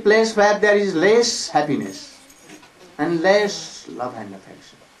to any place where there is less happiness and less love and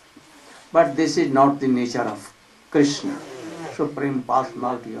affection. But this is not the nature of Krishna, Supreme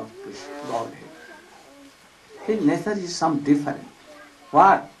Personality of Krishna, Godhead. His nature is some different.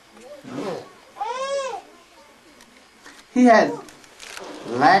 What? He has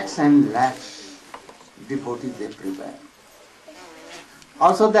lakhs and lakhs devotees everywhere.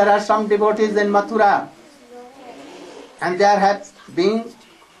 Also there are some devotees in Mathura, and they have been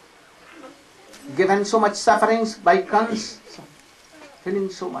given so much sufferings by Kans, feeling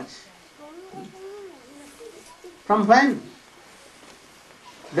so much. From when?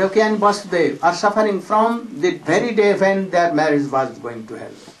 Devaki and Vasudeva are suffering from the very day when their marriage was going to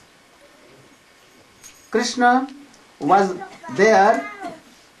hell. Krishna was there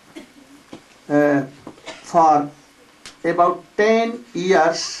for about 10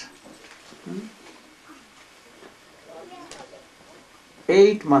 years,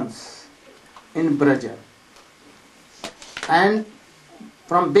 8 months in Vraj. And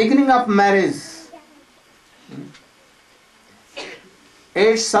from beginning of marriage,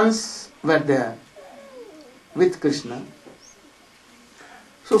 8 sons were there with Krishna.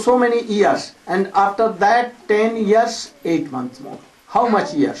 So many years. And after that 10 years, 8 months more. How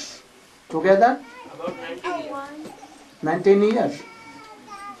much years? Together? About 19 years. 19 years.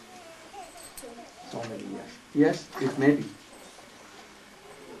 So many years. Yes, it may be.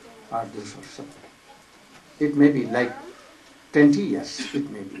 Or this or something. It may be like 20 years. It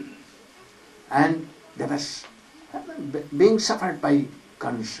may be. And they were being suffered by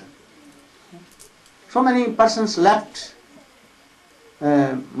Krsna. So many persons left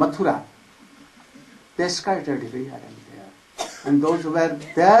Mathura. They scattered here and there. And those who were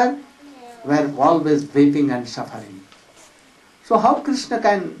there were always weeping and suffering. So how Krishna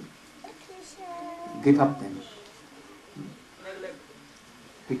can give up them?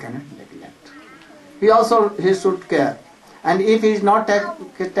 He cannot neglect. He should care. And if he is not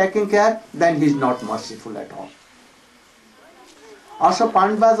taking care, then he is not merciful at all. Also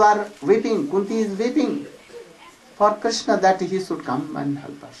Pandavas are weeping, Kunti is weeping for Krishna that he should come and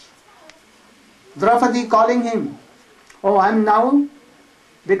help us. Draupadi calling him, oh, I am now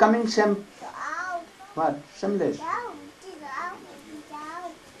becoming shameless.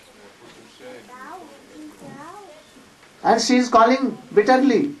 And she is calling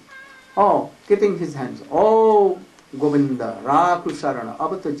bitterly, oh, keeping his hands, oh, Govinda, Rakhu Sarana,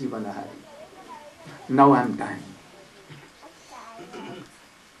 Abata Jivana Hari. Now I am dying.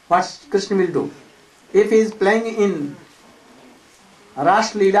 What Krishna will do? If he is playing in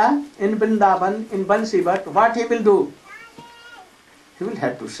Ras Leela, in Vrindavan, in Bansi Bhat, what he will do? He will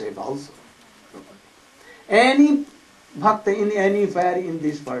have to save also. Any bhakta in anywhere in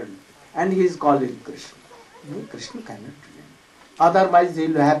this world, and he is calling Krishna. No, Krishna cannot do. Otherwise he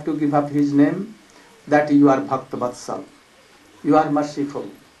will have to give up his name, that you are Bhakta Vatsal, you are merciful.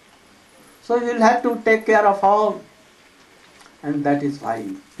 So he will have to take care of all. And that is why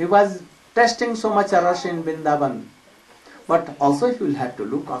he was testing so much rush in Vrindavan. But also he will have to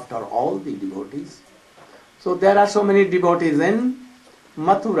look after all the devotees. So there are so many devotees in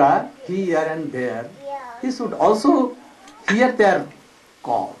Mathura, here and there. He should also hear their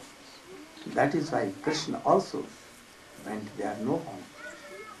call. That is why Krishna also went there, no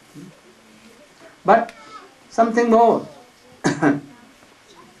harm. But something more.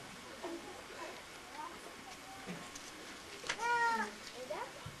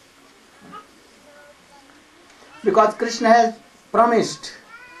 Because Krishna has promised,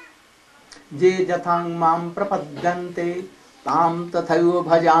 Je jathang mam prapadyante tam tathaiva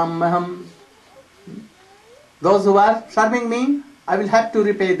bhajamaham. Those who are serving me, I will have to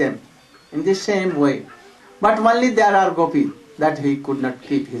repay them in the same way. But only there are gopis that he could not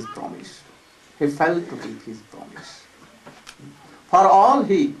keep his promise. He failed to keep his promise. For all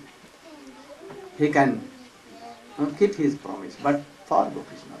he can keep his promise, but for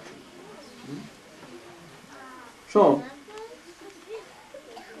gopis nothing. So,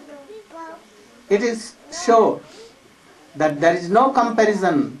 it is sure that there is no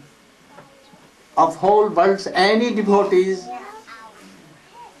comparison of whole world's any devotees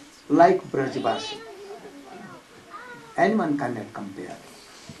like Vrajvasi. Anyone cannot compare.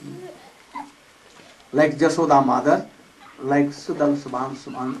 Like Jashoda mother, like Sudal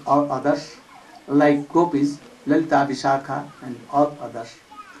Subhan or others, like Gopis, Lalita Vishakha and all others.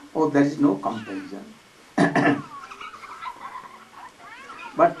 Oh, there is no comparison.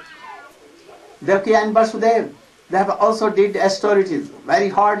 But Devaki and Vasudev, they have also did austerities, very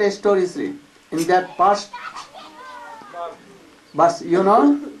hard austerities in their past. But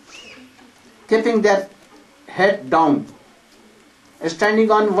keeping their head down,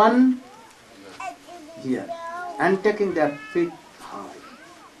 standing on one ear and taking their feet high,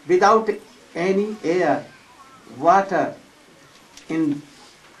 without any air, water, in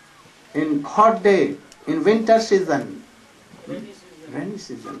hot day, in winter season, rainy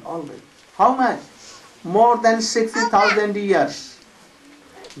season, always. How much? More than 60,000 years.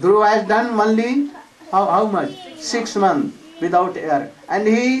 Dhruva has done only, how much? 6 months without air. And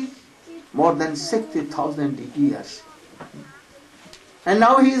he, more than 60,000 years. And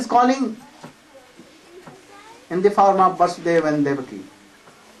now he is calling in the form of Vasudeva and Devaki.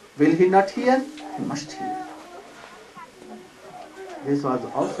 Will he not hear? He must hear. This was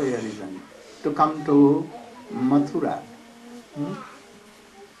also a reason to come to Mathura.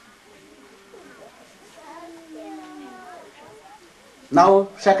 Now,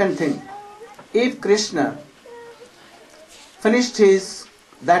 second thing, if Krishna finished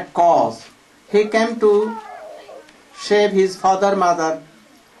that cause, he came to save his father, mother,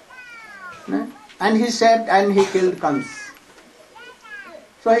 and he saved and he killed Kans.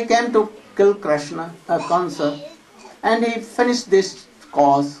 So he came to kill Krsna, Kansa, and he finished this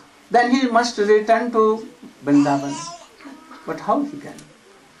cause. Then he must return to Vrindavan. But how he can?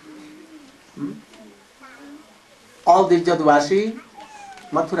 All the Jadvasi,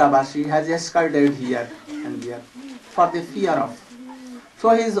 Mathuravasi has escorted here and there for the fear of. So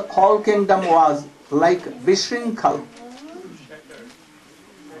his whole kingdom was like Vishrinkhal.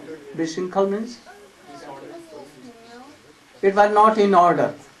 Vishrinkhal means it was not in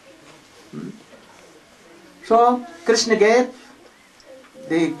order. So Krishna gave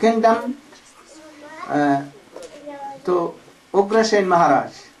the kingdom to Ugrasen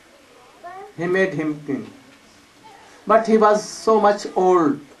Maharaj. He made him king. But he was so much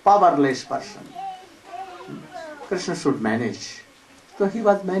old, powerless person. Krishna should manage. So he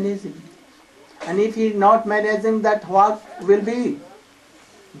was managing. And if he is not managing, that what will be?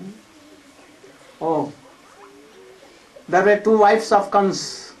 Oh, there were 2 wives of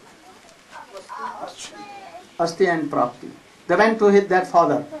Kans, Asti and Prapti. They went to their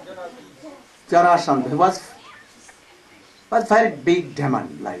father, Jarasandha. He was very big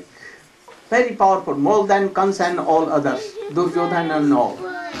demon, like very powerful, more than Kans and all others, Duryodhana and all.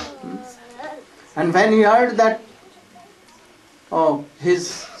 And when he heard that his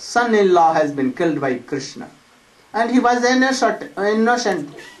son-in-law has been killed by Krishna, and he was innocent,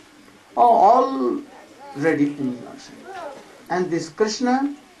 already innocent, and this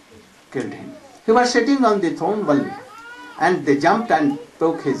Krishna killed him. He was sitting on the throne only, and they jumped and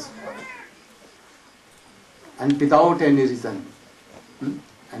took his, and without any reason,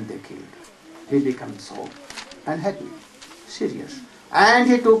 and they killed. He became so unhappy, serious. And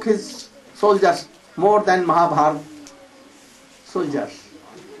he took his soldiers, more than Mahabharata soldiers,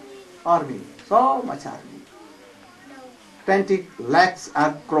 army, so much army. 20 lakhs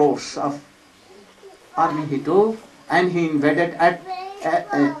or crores of army he took, and he invaded at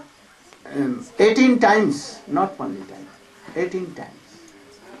 18 times, not only time, 18 times.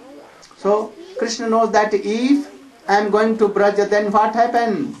 So Krishna knows that if I am going to Vraj, then what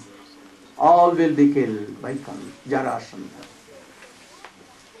happens? All will be killed by Jarasandha.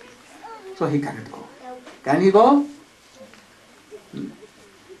 So he cannot go. Can he go?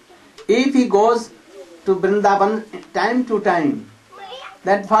 If he goes to Vrindavan time to time,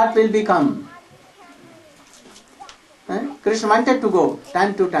 then what will become? Krishna wanted to go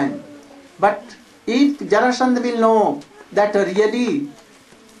time to time. But if Jarasandha will know that really,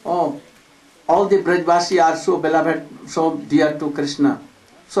 all the Vrajvasi are so beloved, so dear to Krishna,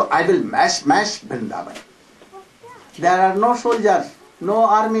 so I will mash Vrindavan. There are no soldiers, no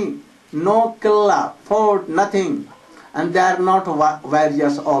army, no killa, fort, nothing. And they are not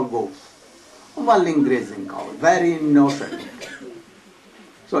warriors, all go. Only grazing cow, very innocent.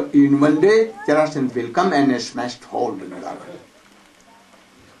 So in one day, Jarasandha will come and smash whole Vrindavan.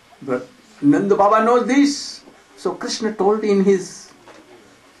 But Nanda Baba knows this. So Krishna told in his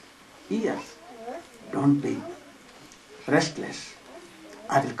years. Don't be restless.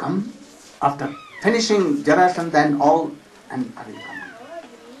 I will come after finishing Jagatananda and all, and I will come.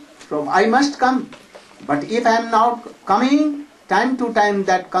 So I must come. But if I am not coming, time to time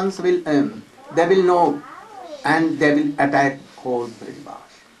that Kans will, they will know, and they will attack whole Vraj.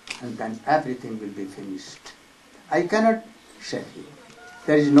 And then everything will be finished. I cannot save you.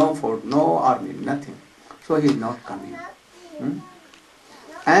 There is no fort, no army, nothing. So he is not coming.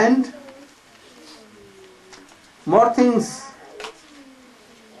 And more things.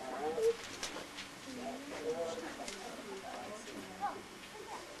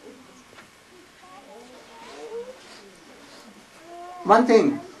 One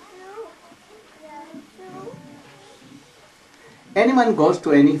thing, anyone goes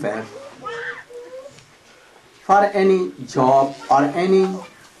to anywhere for any job or any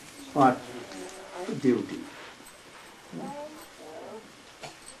what duty.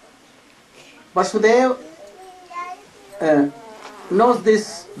 Vasudev knows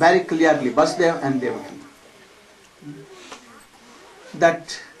this very clearly, Vasudev and Devaki,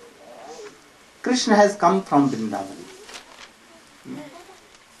 that Krishna has come from Vrindavan.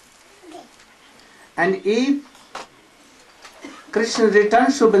 And if Krishna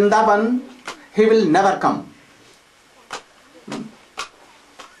returns to Vrindavan, he will never come.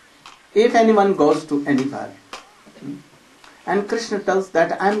 If anyone goes to anywhere, and Krishna tells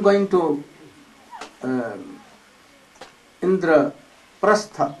that I am going to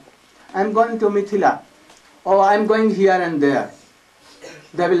Indraprastha, I am going to Mithila, or I am going here and there,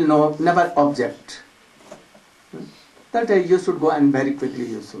 they will never object. That you should go and very quickly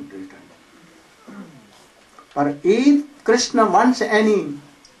you should return. But if Krishna wants any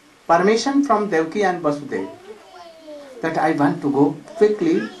permission from Devaki and Vasudeva, that I want to go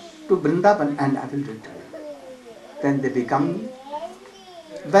quickly to Vrindavan and I will return, then they become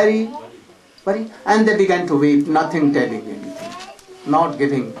very, and they began to weep, nothing telling anything, not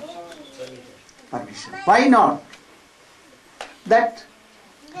giving permission. Why not? That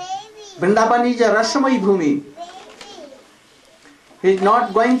Vrindavan is a Rashamai Bhumi. He is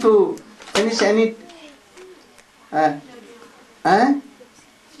not going to finish any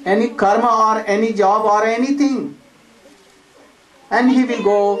karma or any job or anything. And he will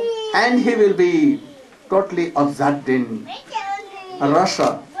go and he will be totally absorbed in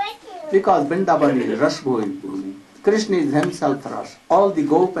Rasa. Because Vrindavan is Rasbhumi. Krishna is himself Ras. All the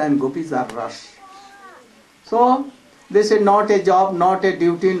Gop and Gopis are Ras. So this is not a job, not a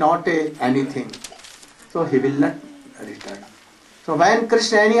duty, not a anything. So he will not return. So when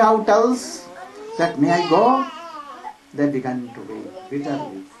Krishna anyhow tells that may I go, they began to weep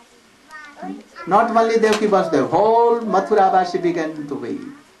bitterly. Not only Devaki Vasudeva, whole Mathura-vasi began to weep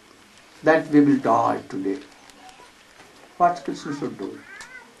that we will die today. What Krishna should do?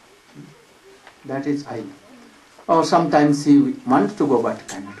 That is why. Or sometimes he wants to go but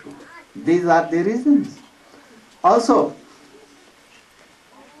cannot go. These are the reasons. Also,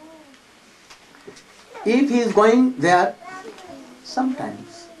 if he is going there,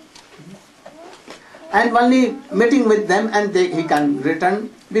 sometimes, and only meeting with them and he can return,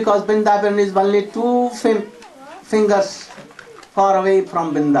 because Vrindavan is only 2 fingers far away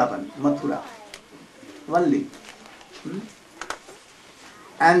from Vrindavan, Mathura, only.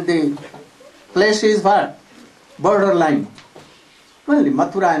 And the place is what? Borderline. Only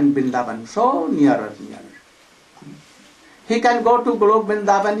Mathura and Vrindavan, so nearer. He can go to Golok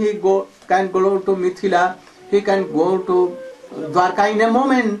Vrindavan, he can go to Mithila, he can go to Dwarka in a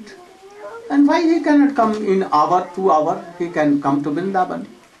moment. And why he cannot come in hour, 2 hours? He can come to Vrindavan.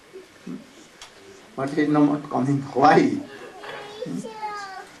 But he is not coming. Why?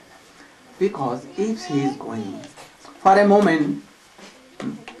 Because if he is going for a moment,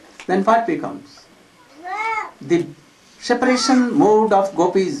 then what becomes? The separation mode of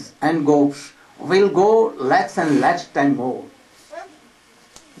gopis and gops will go lakhs and lakhs time more.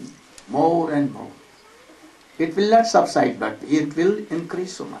 More and more. It will not subside, but it will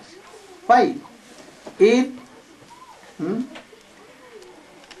increase so much. Why? If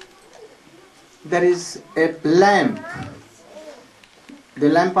there is a lamp, the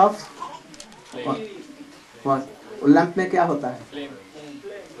lamp of what? Lamp में क्या होता है?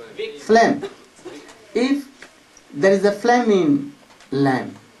 Flame. If there is a flame in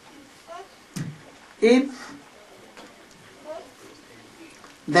lamp, if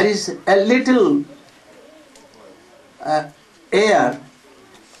there is a little air,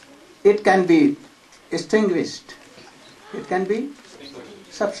 it can be extinguished, it can be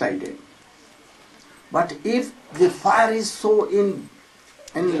subsided. But if the fire is so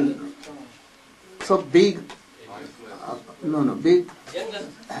so big, No, big,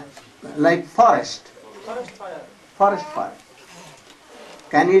 like forest. Forest fire.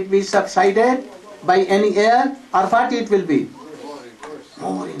 Can it be subsided by any air, or what it will be?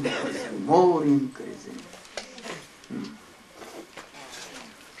 More increasing, more increasing.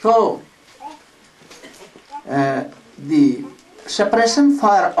 So, the separation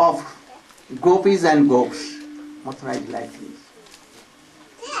fire of gopis and gops, Mathura is like this.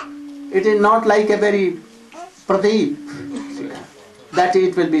 It is not like a very pradeep that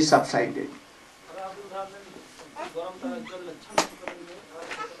it will be subsided.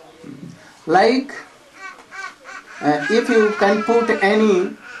 Like if you can put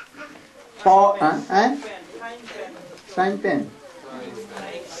any frying pan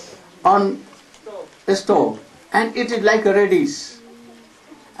on a stove and it is like a radish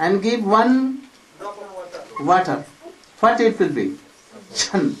and give one water, what it will be?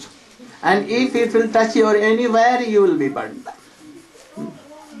 Chun. And if it will touch you anywhere, you will be burned.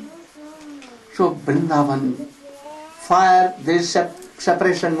 So Vrindavan, fire, this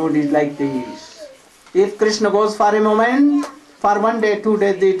separation mood is like this. If Krishna goes for a moment, for 1 day, 2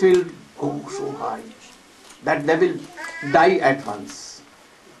 days, it will go so high that they will die at once.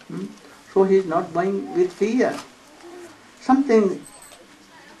 So he is not going with fear. Something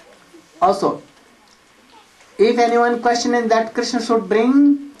also, if anyone questioning that Krishna should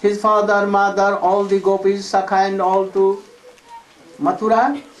bring his father, mother, all the gopis, Sakha and all to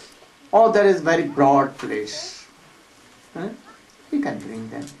Mathura, oh, there is very broad place. He can bring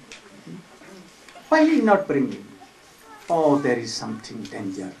them. Why he not bringing? Oh, there is something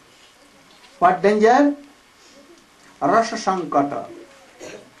danger. What danger? Rasa Sankata.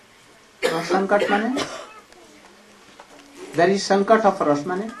 Rasa Sankat mane? There is Sankat of Ras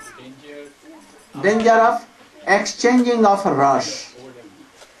mane? Danger of exchanging of Ras.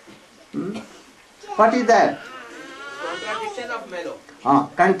 What is that? Contradiction of mellow.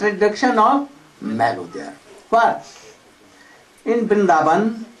 Contradiction of mellow there. What? In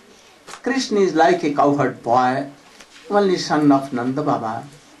Vrindavan, Krishna is like a cowherd boy, only son of Nanda Baba,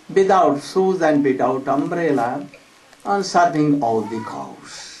 without shoes and without umbrella, and serving all the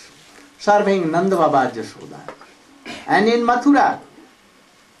cows, serving Nanda Baba Jashoda. And in Mathura,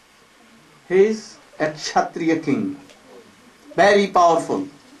 he is a Kshatriya king, very powerful.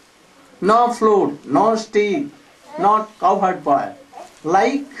 No flute, no steed, not cowherd boy,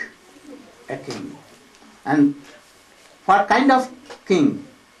 like a king. And what kind of king?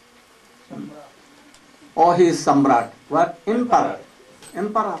 Oh, he is Samrat. What? Emperor.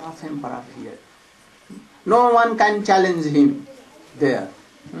 Emperor of emperor here. No one can challenge him there.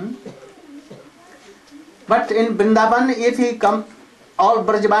 But in Vrindavan, if he come, all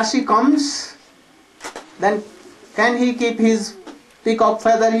Brajvasi comes, then can he keep his peacock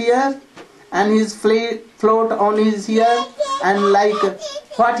feather here and his float on his ear, and like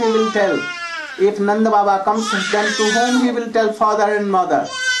what he will tell? If Nanda Baba comes, then to whom he will tell father and mother?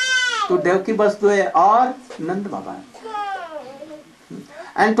 To Devaki Vasudeva or Nanda Baba?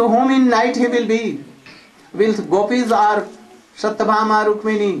 And to whom in night he will be? Will Gopis or Satyabhama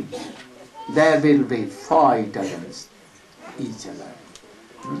Rukmini? There will be fight against each other.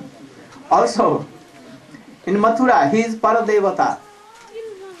 Also, in Mathura, he is Paradevata.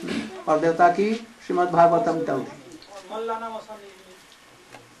 Paradevata ki Srimad Bhagavatam tells.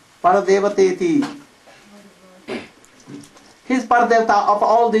 Paradevateti. He is Paradevata of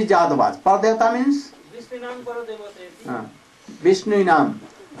all the Jadavas. Paradevata means? Vishnu Nam.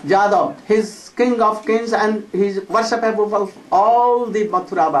 Jadav. He is king of kings and he is worshipable of all the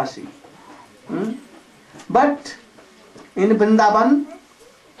Mathura-vasi. But in Vrindavan,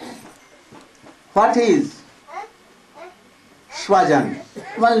 what is? Swajan,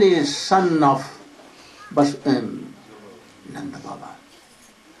 only son of Nanda Baba.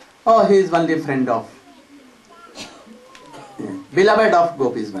 Oh, he is only friend of, beloved of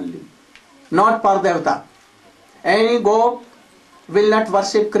Gopis only, not Paradevata. Any Gop will not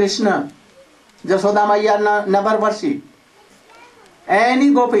worship Krishna. Jashoda Maya never worship.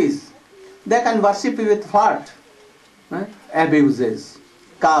 Any Gopis, they can worship with what? Abuses,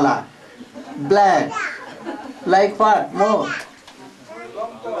 kala, black, like what? More.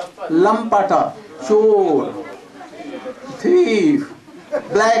 Lampata, chor, thief,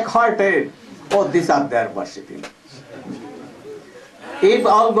 black-hearted. Oh, these are their worshipping. If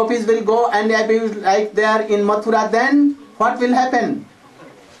all gopis will go and abuse like they are in Mathura, then what will happen?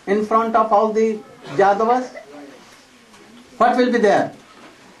 In front of all the Jadavas? What will be there?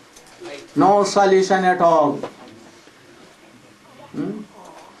 No solution at all.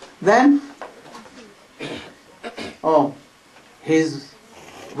 Then, he is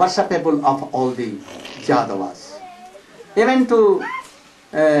worshipable of all the Jadavas. even to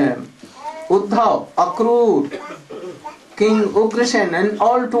Uddhav, Akrur, King Ugrasen, and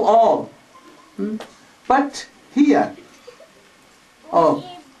all to all. But here,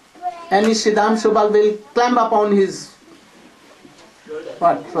 any Siddham Subal will climb upon his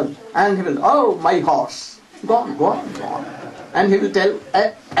and he will, oh, my horse, go on, go on, go on. And he will tell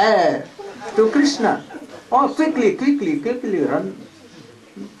to Krishna, oh, quickly, quickly, quickly run.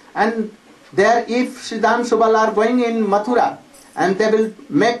 And there, if Siddham Subal are going in Mathura, and they will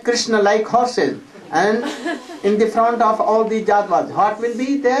make Krishna like horses, and in the front of all the Jadvas, what will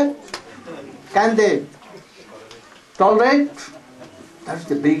be there? Can they tolerate? That's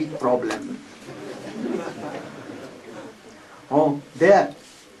the big problem. Oh, there,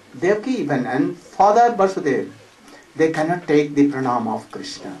 Devaki even and Father Vasudev, they cannot take the pranam of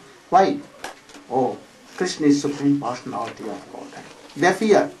Krishna. Why? Oh, Krishna is Supreme Personality of Godhead. They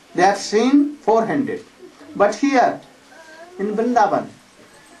fear. They have seen four-handed. But here, in Vrindavan,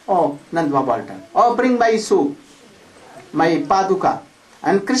 oh, Nand Babaltan, oh, bring my soup, my paduka,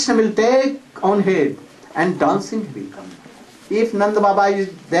 and Krishna will take on head and dancing will come. If Nanda Baba is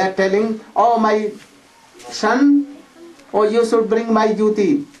there telling, oh, my son, oh, you should bring my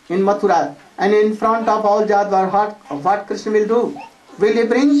duty in Mathura, and in front of all Jadvar, what Krishna will do? Will he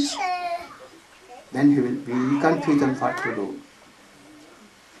bring? Then he will be confused on what to do.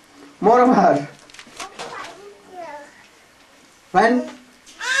 Moreover, when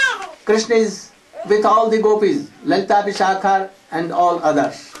Krishna is with all the gopis, Lalita, Vishakha and all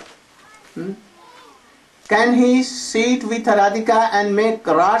others, can he sit with Radhika and make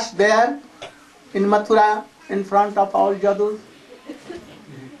rash there in Mathura in front of all Jadus?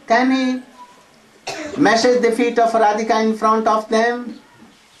 Can he massage the feet of Radhika in front of them?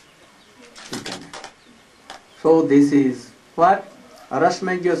 He cannot. So this is what?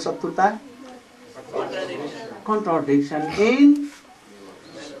 Rasmajya Satruta? Contradiction in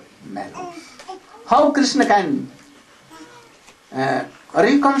manners. How Krishna can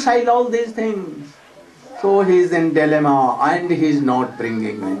reconcile all these things? So he is in dilemma and he is not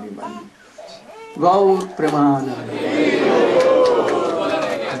bringing anyone. Gaur Premananda.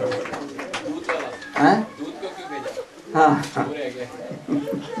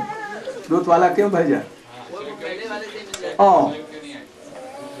 दूध वाला क्यों भेजा?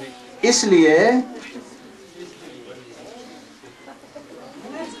 इसलिए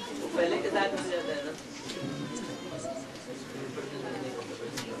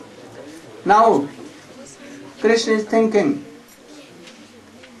now Krishna is thinking,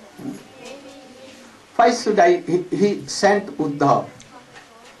 why should he sent Uddhav?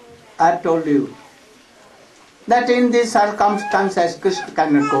 I have told you that in these circumstances Krishna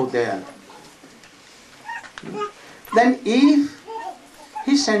cannot go there. Then if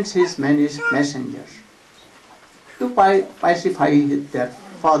he sends his messengers to pacify their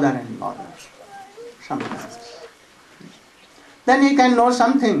father and mother, sometimes, then he can know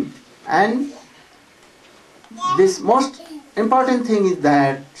something. And this most important thing is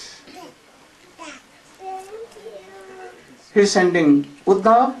that he is sending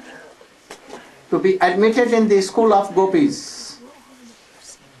Uddhav to be admitted in the school of gopis,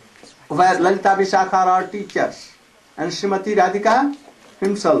 where Lalita Vishakha are teachers, and Srimati Radhika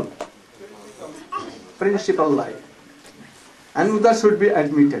himself, principal life. And Uddhav should be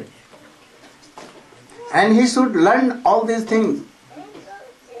admitted. And he should learn all these things.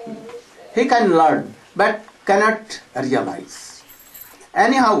 He can learn, but cannot realize.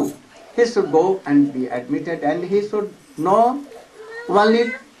 Anyhow, he should go and be admitted, and he should know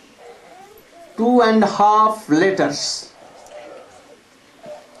only 2.5 letters.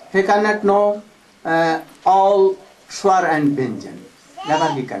 He cannot know all Swar and Vyanjan.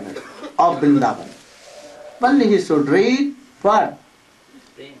 Never he cannot. Of Vrindavan. Only he should read what?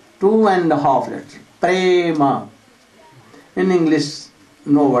 2.5 letters. Prema. In English,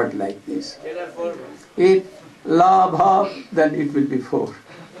 no word like this. If labha, then it will be 4.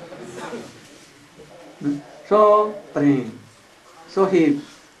 So, prem. So he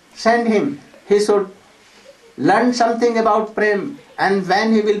sent him. He should learn something about prem, and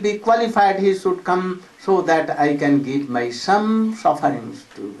when he will be qualified, he should come so that I can give my some sufferings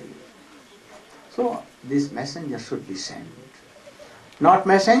to him. So this messenger should be sent. Not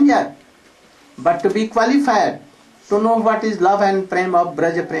messenger, but to be qualified, to know what is love and prem of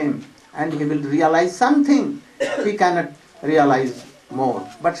Braja Prem, and he will realize something. He cannot realize more,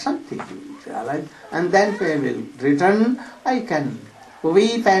 but something he will realize, and then he will return. I can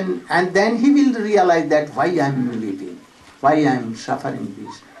weep, and then he will realize that why I am weeping, why I am suffering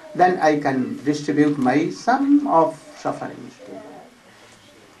this. Then I can distribute my sum of sufferings to him.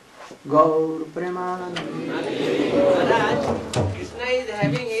 Gaur Premanand. Maharaj, Krishna is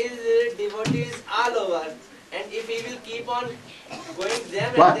having his devotees all over, and if he will keep on going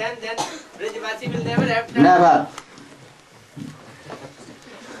them What? and then Vrajvasi will never have time. Never.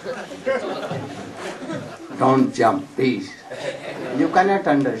 Don't jump, please. You cannot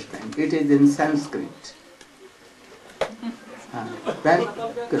understand. It is in Sanskrit. Then,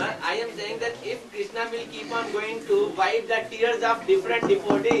 I am saying that if Krishna will keep on going to wipe the tears of different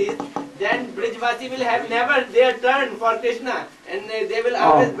devotees, then Vrajvasi will have never their turn for Krishna, and they will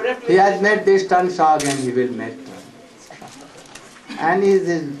always bereft he has made this turn, so again he will make turn. And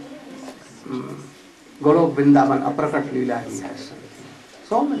is Guru Vrindavan, Aprakat Leela he has.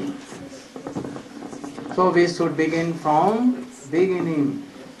 So many. So we should begin from beginning.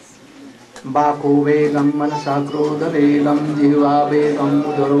 Bako vegam manasa krodha vegam jiva vegam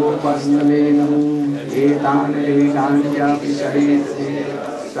udaro pasna vegam etan vegan japi sharit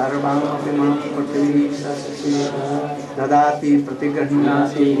sarvam apimam prati sasya dadati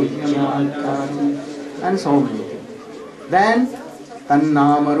pratigrahnati bhutyam and so many. Then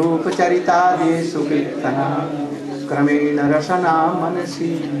tannama rupa charita desu kirtana kramena rasana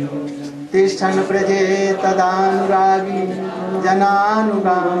manasi Tishthan praje tadanuragi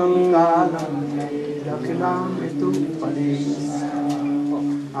jananugam kalam dakhilam ritu pade.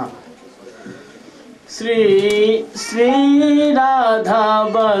 Sri Radha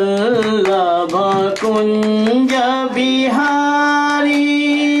Vallabha Kunja Bihari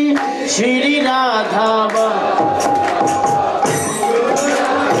Shri Radha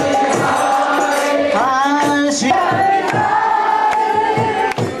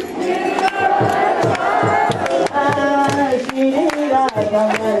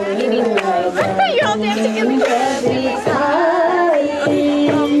You're all dancing in the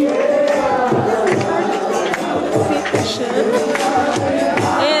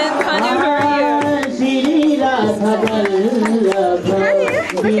And Kanu,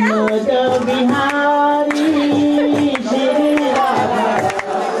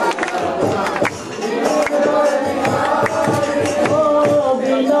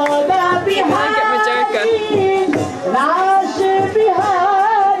 who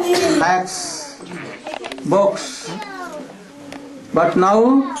are you? Facts, books. But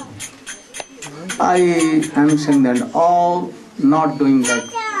now I am saying that all not doing that.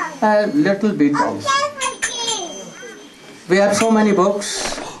 A little bit also. We have so many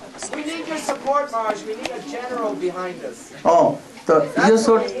books. We need your support, Maharaj. We need a general behind us. Oh, so you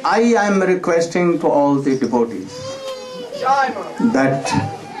should. I am requesting to all the devotees that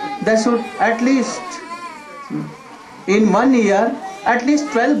they should at least in 1 year at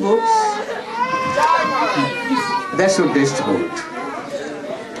least 12 books they should distribute.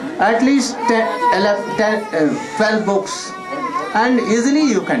 At least 12 books, and easily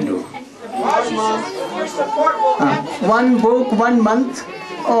you can do. Your support will One book, 1 month,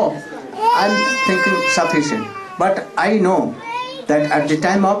 oh, I'm thinking sufficient. But I know that at the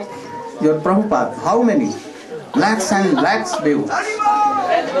time of your Prabhupada, how many? Lakhs and lakhs views.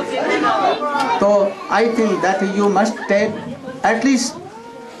 So I think that you must take at least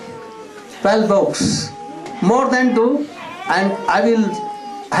 12 books, more than 2, and I will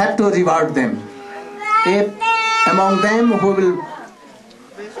have to reward them. If among them who will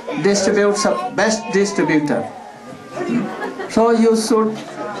distribute some best distributor. So you should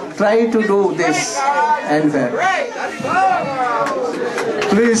try to do this and that.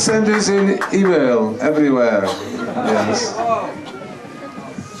 Please send this in email everywhere. Yes.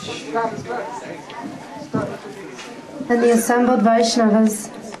 And the assembled Vaishnavas,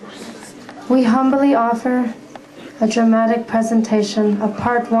 we humbly offer a dramatic presentation of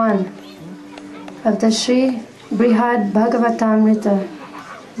part 1 of the Sri Brihad Bhagavatamrita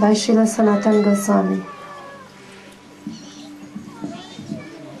by Srila Sanatana Goswami.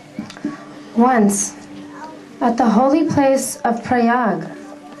 Once, at the holy place of Prayag,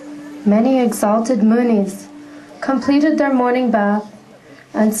 many exalted munis completed their morning bath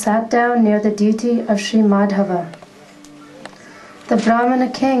and sat down near the deity of Sri Madhava. The Brahmana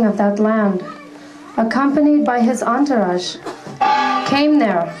king of that land, accompanied by his entourage, came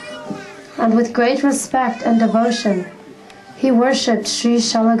there, and with great respect and devotion, he worshipped Sri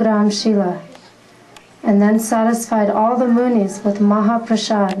Shalagram Shila, and then satisfied all the munis with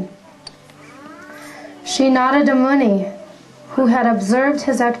Mahaprasad. Sri Narada Muni, who had observed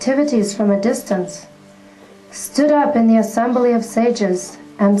his activities from a distance, stood up in the assembly of sages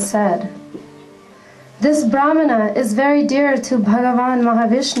and said, "This Brahmana is very dear to Bhagavan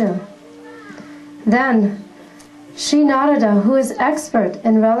Mahavishnu." Then, Sri Narada, who is expert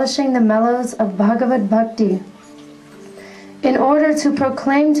in relishing the mellows of Bhagavad Bhakti, in order to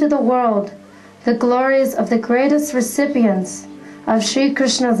proclaim to the world the glories of the greatest recipients of Sri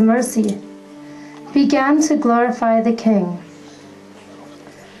Krishna's mercy, began to glorify the king.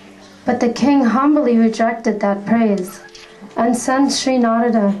 But the king humbly rejected that praise and sent Sri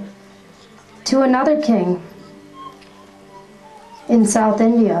Narada to another king in South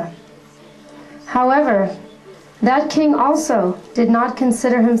India. However, that king also did not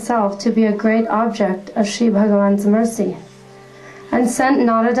consider himself to be a great object of Sri Bhagavan's mercy, and sent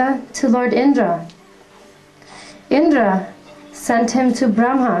Narada to Lord Indra. Indra sent him to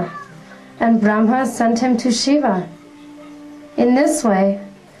Brahma, and Brahma sent him to Shiva. In this way,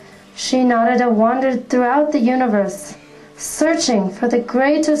 Sri Narada wandered throughout the universe, searching for the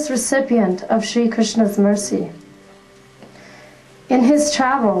greatest recipient of Sri Krishna's mercy. In his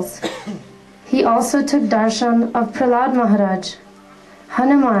travels, he also took darshan of Prahlad Maharaj,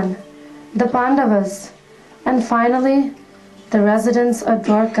 Hanuman, the Pandavas, and finally, the residents of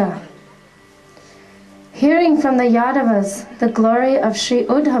Dwarka. Hearing from the Yadavas the glory of Sri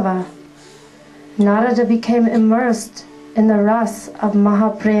Uddhava, Narada became immersed in the ras of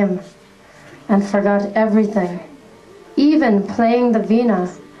Mahaprem and forgot everything, even playing the veena,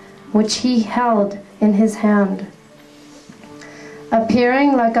 which he held in his hand.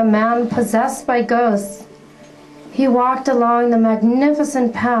 Appearing like a man possessed by ghosts, he walked along the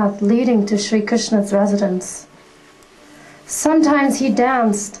magnificent path leading to Sri Krishna's residence. Sometimes he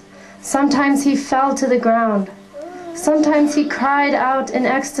danced, sometimes he fell to the ground, sometimes he cried out in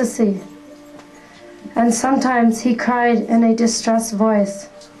ecstasy, and sometimes he cried in a distressed voice.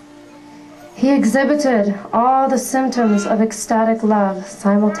 He exhibited all the symptoms of ecstatic love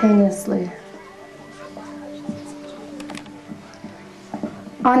simultaneously.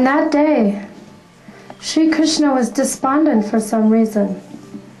 On that day, Sri Krishna was despondent for some reason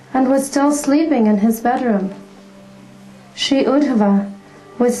and was still sleeping in his bedroom. Sri Uddhava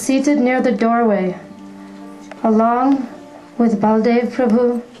was seated near the doorway, along with Baldev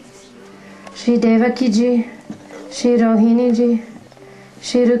Prabhu, Sri Devaki ji, Sri Rohini ji,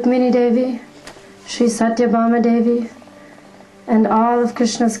 Sri Rukmini Devi, Sri Satyabhama Devi, and all of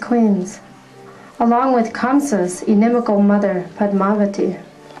Krishna's queens, along with Kamsa's inimical mother Padmavati.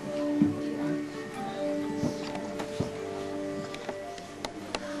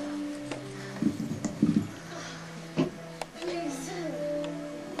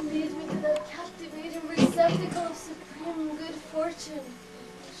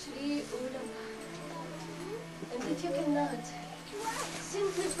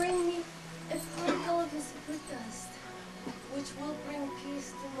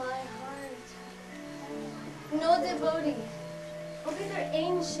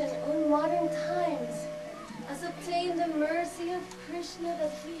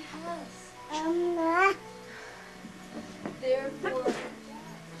 Therefore,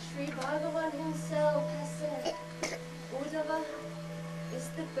 Sri Bhagavan himself has said, Uddhava is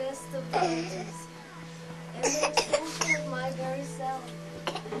the best of devotees, and the extension of my very self.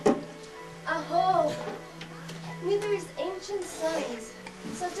 Aho! Neither his ancient sons,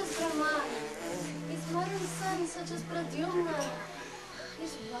 such as Brahma, his modern sons, such as Pradyumna,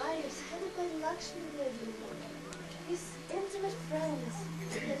 his wives, headed by Lakshmi Devi, his intimate friends,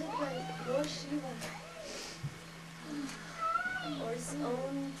 headed by Lord Shiva, or his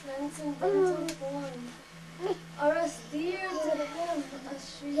own transcendental form, are as dear to him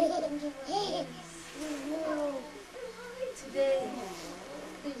as Sri Uddhava is. Today,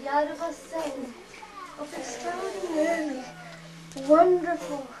 the Yadava sang of extraordinarily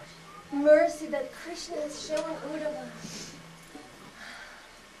wonderful mercy that Krishna has shown Uddhava.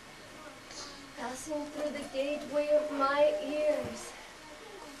 Passing through the gateway of my ears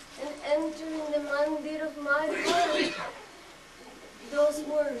and entering the mandir of my heart, those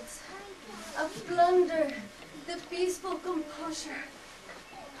words of plunder, the peaceful composure.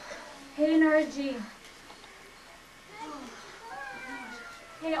 Hey Naraji,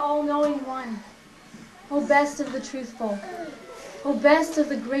 hey all-knowing one, O best of the truthful, O best of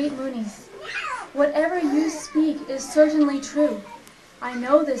the great Munis, whatever you speak is certainly true. I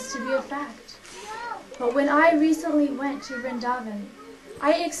know this to be a fact. But when I recently went to Vrindavan,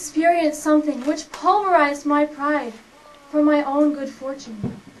 I experienced something which pulverized my pride for my own good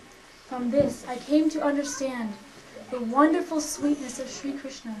fortune. From this, I came to understand the wonderful sweetness of Sri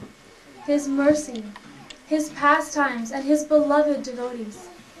Krishna, his mercy, his pastimes, and his beloved devotees.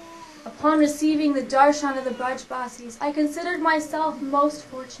 Upon receiving the darshan of the Vrajbasis, I considered myself most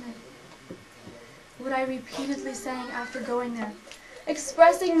fortunate. What I repeatedly sang after going there,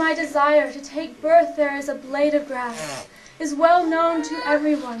 expressing my desire to take birth there as a blade of grass, is well known to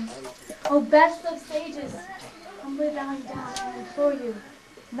everyone. O best of sages, humbly bowing down and implore you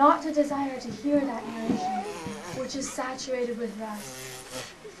not to desire to hear that narration, which is saturated with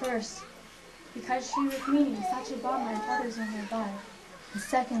wrath. First, because Sri Rukmini, Satyabhama, and others are nearby. And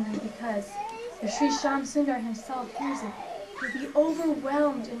secondly, because if Sri Shyam Sundar himself hears it, he'll be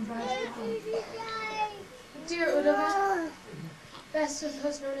overwhelmed in Vraj. Dear Uddhava, best of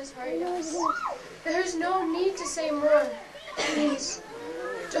those known as Haridas, there is no need to say more. Please,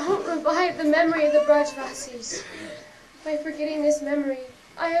 don't revive the memory of the Brajvasis. By forgetting this memory,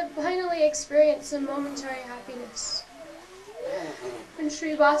 I have finally experienced some momentary happiness. When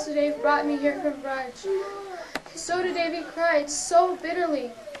Sri Vasudev brought me here from Vraj, Yasodadevi cried so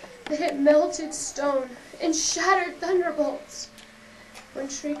bitterly that it melted stone and shattered thunderbolts. When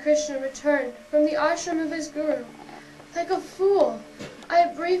Sri Krishna returned from the ashram of his guru, like a fool,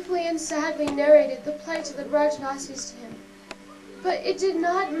 I briefly and sadly narrated the plight of the Brajvasis to him. But it did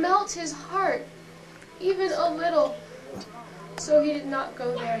not melt his heart, even a little, so he did not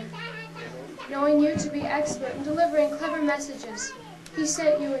go there. Knowing you to be expert in delivering clever messages, he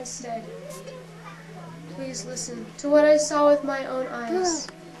sent you instead. Please listen to what I saw with my own eyes.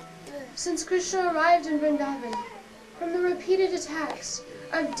 Since Krishna arrived in Vrindavan, from the repeated attacks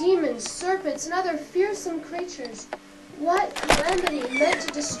of demons, serpents, and other fearsome creatures, what calamity meant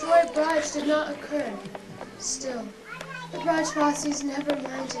to destroy Vraj did not occur. Still, the Brajvasis never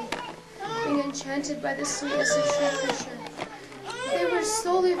minded, being enchanted by the sweetness of Sri Krishna. They were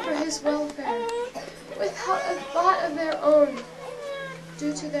solely for his welfare, without a thought of their own,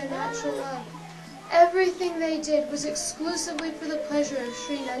 due to their natural love. Everything they did was exclusively for the pleasure of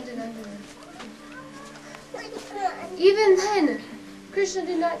Sri Nandanandana. Even then, Krishna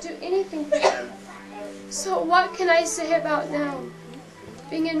did not do anything for them. So what can I say about now?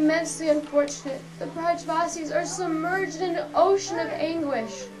 Being immensely unfortunate, the Brajvasis are submerged in an ocean of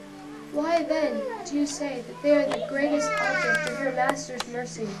anguish. Why then do you say that they are the greatest object of your master's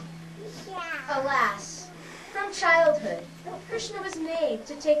mercy? Alas, from childhood, Krishna was made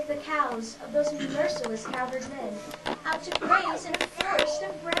to take the cows of those merciless cowherd men out to graze in a forest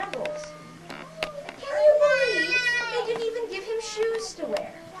of brambles. Can you believe they didn't even give him shoes to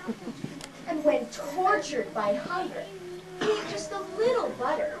wear? And when tortured by hunger, he ate just a little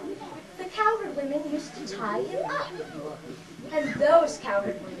butter. The cowherd women used to tie him up. And those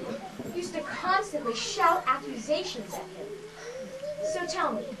cowherd women used to constantly shout accusations at him. So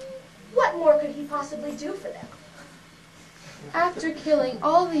tell me, what more could he possibly do for them? After killing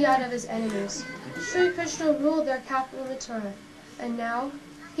all the Yadava's enemies, Sri Krishna ruled their capital Mathura, and now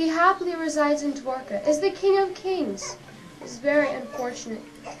he happily resides in Dwarka as the King of Kings. It is very unfortunate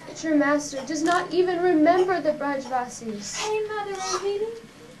that your master does not even remember the Brajvasis. Hey, Mother Rohini,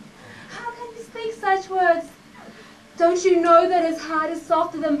 how can you speak such words? Don't you know that his heart is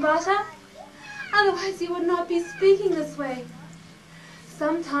softer than butter? Otherwise he would not be speaking this way.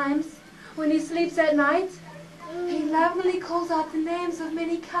 Sometimes, when he sleeps at night, he lovingly calls out the names of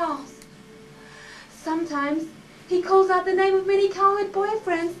many cows. Sometimes he calls out the name of many cowherd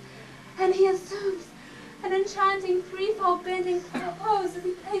boyfriends, and he assumes an enchanting threefold bending pose as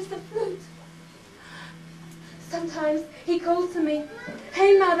he plays the flute. Sometimes he calls to me,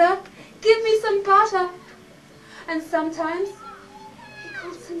 "Hey, Mother, give me some butter." And sometimes he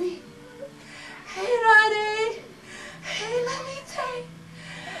calls to me, "Hey, Radhe, hey, Lalite,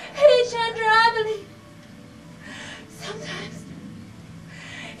 hey, Chandramani." Sometimes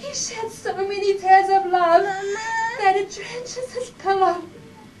he sheds so many tears of love that it drenches his pillow.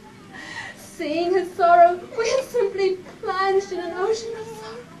 Seeing his sorrow, we are simply plunged in an ocean of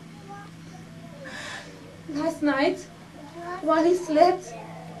sorrow. Last night, while he slept,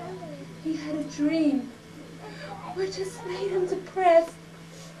 he had a dream which has made him depressed.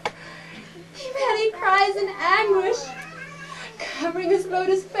 He barely cries in anguish, covering his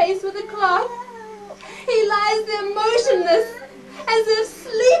lotus face with a cloth. He lies there motionless, as if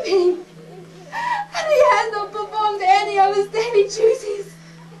sleeping, and he has not performed any of his daily duties.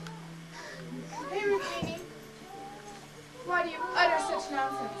 Hey, Rukmini, why do you utter such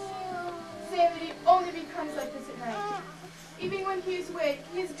nonsense? Say that he only becomes like this at night. Even when he is awake,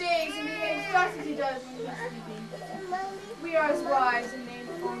 he is dazed and behaves just as he does when he is sleeping. We are as wise in name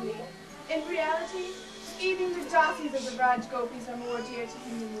only. In reality, even the dasis of the Vraj gopis are more dear to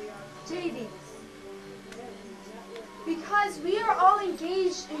him than we are. Devis, because we are all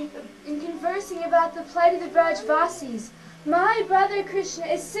engaged in conversing about the plight of the Brajvasis, my brother Krishna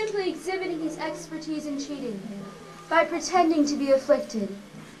is simply exhibiting his expertise in cheating by pretending to be afflicted.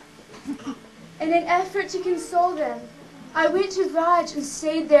 In an effort to console them, I went to Vraj and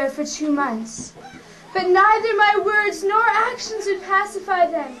stayed there for 2 months. But neither my words nor actions would pacify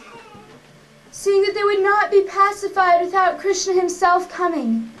them. seeing that they would not be pacified without Krishna himself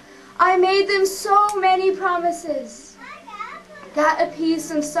coming, I made them so many promises. That appeased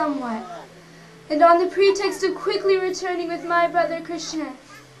them somewhat, and on the pretext of quickly returning with my brother Krishna,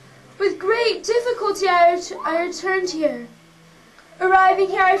 with great difficulty I returned here. Arriving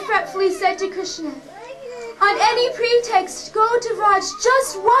here, I fretfully said to Krishna, on any pretext, go to Vraj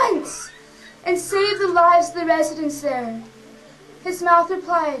just once and save the lives of the residents there. His mouth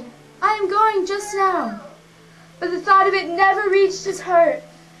replied, I am going just now. But the thought of it never reached his heart,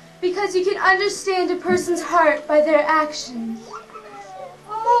 because you can understand a person's heart by their actions.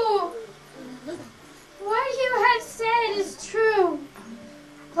 Oh, what you have said is true.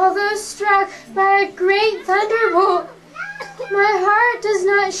 Although struck by a great thunderbolt, my heart does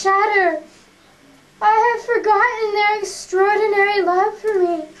not shatter. I have forgotten their extraordinary love for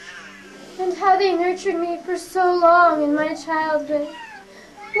me, and how they nurtured me for so long in my childhood.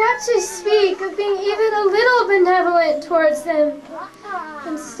 What to speak of being even a little benevolent towards them?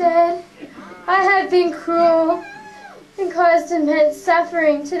 Instead, I have been cruel and caused immense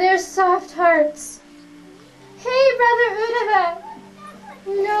suffering to their soft hearts. Hey, Brother Uddhava,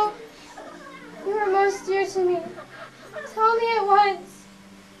 you know, you are most dear to me. Tell me at once,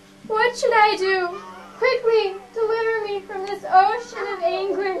 what should I do? Quickly deliver me from this ocean of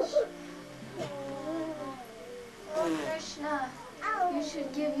anguish. Oh, Krishna, you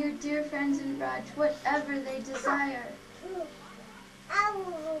should give your dear friends in Vraj whatever they desire.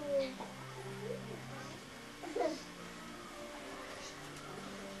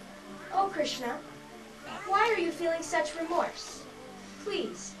 Oh, Krishna, why are you feeling such remorse?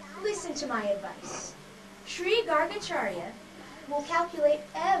 Please, listen to my advice. Sri Gargacharya will calculate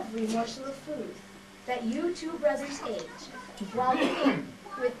every morsel of food that you two brothers ate while living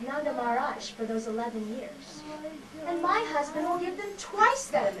with Nanda Maharaj for those 11 years. And my husband will give them twice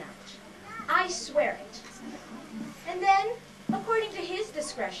that amount. I swear it. And then, according to his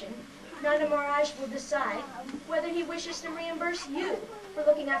discretion, Nanda Maharaj will decide whether he wishes to reimburse you for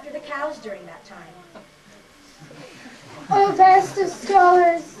looking after the cows during that time. O best of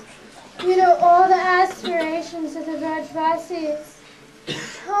scholars, you know all the aspirations of the Vrajvasis.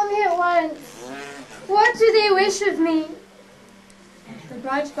 Tell me at once, what do they wish of me? The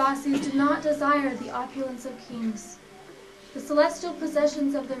Vrajvasis do not desire the opulence of kings, the celestial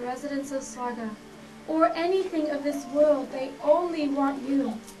possessions of the residents of Swarga, or anything of this world. They only want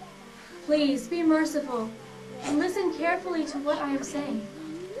you. Please be merciful and listen carefully to what I am saying,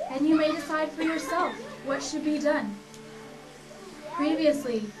 and you may decide for yourself what should be done.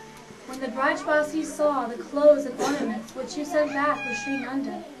 Previously, when the Vrajvasis saw the clothes and ornaments which you sent back with Sri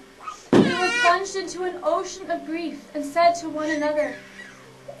Nanda, they were plunged into an ocean of grief and said to one another,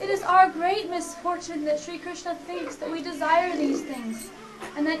 it is our great misfortune that Sri Krishna thinks that we desire these things,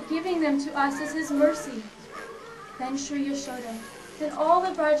 and that giving them to us is his mercy. Then Sri Yashoda, then all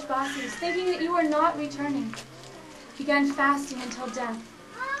the Vrajvasis, thinking that you were not returning, began fasting until death.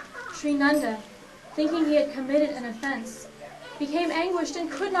 Sri Nanda, thinking he had committed an offense, became anguished and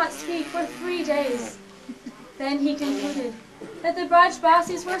could not speak for 3 days. Then he concluded that the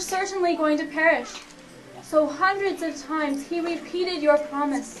Vrajvasis were certainly going to perish. So hundreds of times he repeated your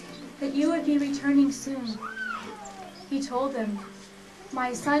promise that you would be returning soon. He told them,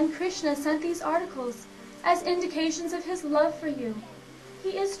 my son Krishna sent these articles as indications of his love for you.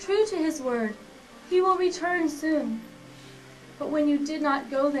 He is true to his word. He will return soon. But when you did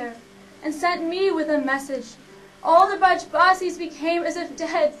not go there and sent me with a message, all the Vrajvasis became as if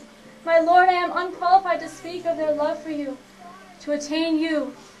dead. My Lord, I am unqualified to speak of their love for you. To attain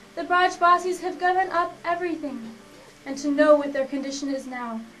you, the Vrajvasis have given up everything. And to know what their condition is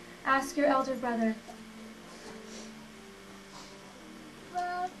now, ask your elder brother.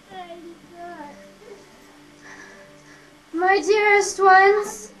 My dearest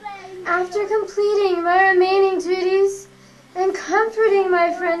ones, after completing my remaining duties and comforting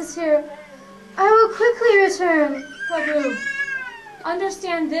my friends here, I will quickly return. Prabhu,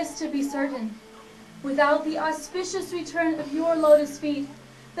 understand this to be certain. Without the auspicious return of your lotus feet,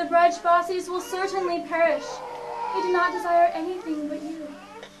 the Vrajvasis will certainly perish. They do not desire anything but you.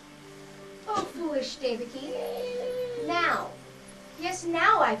 Oh, foolish Devaki. Now, yes,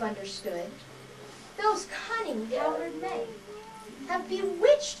 now I've understood. Those cunning cowherd men have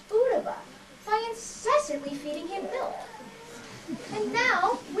bewitched Uddhava by incessantly feeding him milk. And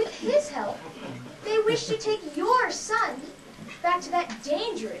now, with his help, they wish to take your son back to that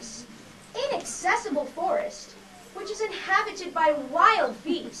dangerous, inaccessible forest, which is inhabited by wild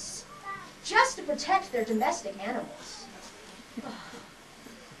beasts, just to protect their domestic animals.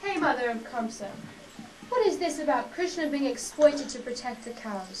 Hey, Mother of Kamsa, what is this about Krishna being exploited to protect the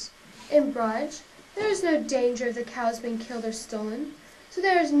cows? In Vraj, there is no danger of the cows being killed or stolen, so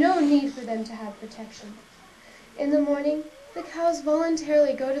there is no need for them to have protection. In the morning, the cows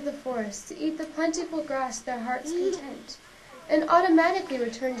voluntarily go to the forest to eat the plentiful grass to their heart's content, and automatically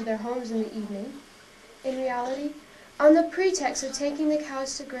return to their homes in the evening. In reality, on the pretext of taking the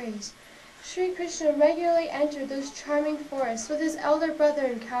cows to graze, Sri Krishna regularly entered those charming forests with his elder brother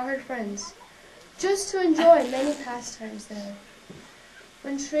and cowherd friends, just to enjoy many pastimes there.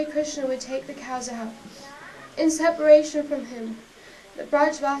 When Sri Krishna would take the cows out, in separation from him, the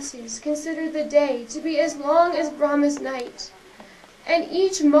Brajvasis considered the day to be as long as Brahma's night, and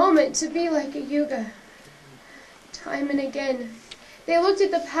each moment to be like a yuga. Time and again, they looked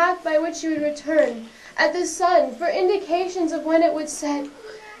at the path by which he would return, at the sun for indications of when it would set,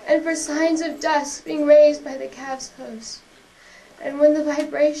 and for signs of dust being raised by the calves' hooves. And when the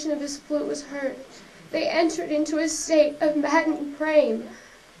vibration of his flute was heard, they entered into a state of maddened praying.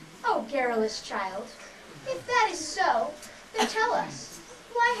 Oh, garrulous child, if that is so, then tell us,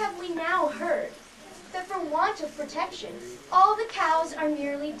 why have we now heard that for want of protection, all the cows are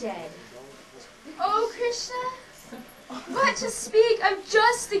nearly dead? Oh, Krishna, what to speak of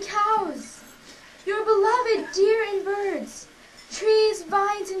just the cows? Your beloved deer and birds, trees,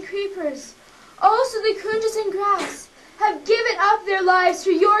 vines, and creepers, also the kunjas and grass, have given up their lives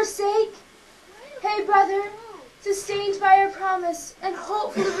for your sake. Hey, brother, sustained by your promise and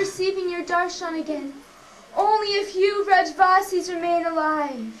hopeful of receiving your darshan again, only a few Vrajvasis remain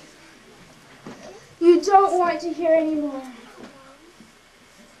alive. You don't want to hear any more.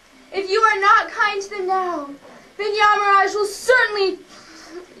 If you are not kind to them now, then Maharaj will certainly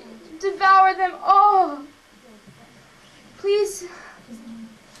devour them all. Please,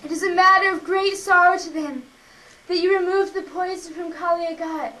 it is a matter of great sorrow to them that you removed the poison from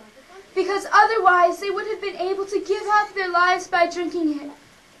Kaliagat, because otherwise they would have been able to give up their lives by drinking it.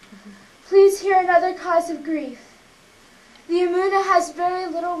 Please hear another cause of grief. The Yamuna has very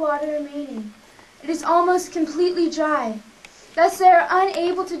little water remaining. It is almost completely dry. Thus they are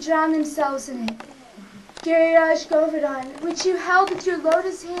unable to drown themselves in it. Giriraj Govardhan, which you held with your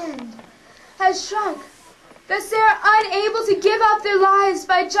lotus hand, has shrunk. Thus they are unable to give up their lives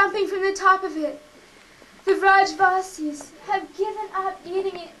by jumping from the top of it. The Vrajvasis have given up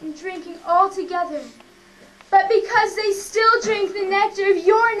eating it and drinking altogether. But because they still drink the nectar of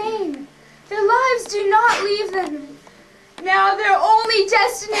your name, their lives do not leave them. Now their only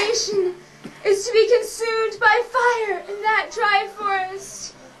destination is to be consumed by fire in that dry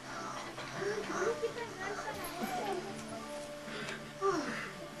forest.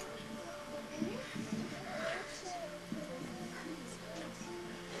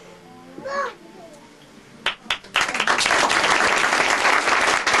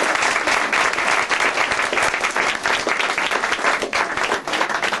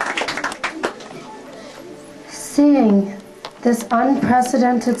 Seeing this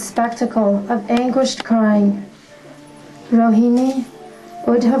unprecedented spectacle of anguished crying, Rohini,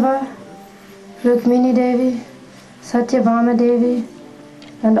 Uddhava, Rukmini Devi, Satyabhama Devi,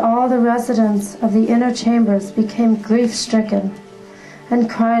 and all the residents of the inner chambers became grief-stricken and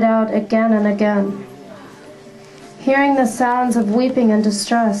cried out again and again. Hearing the sounds of weeping and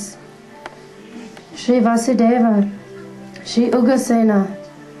distress, Sri Vasudeva, Sri Ugrasena,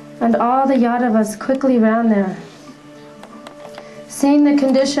 and all the Yadavas quickly ran there. Seeing the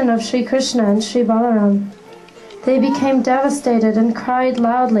condition of Sri Krishna and Sri Balaram, they became devastated and cried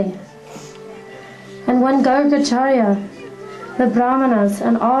loudly. And when Gargacharya, the Brahmanas,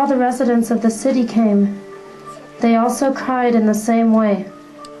 and all the residents of the city came, they also cried in the same way.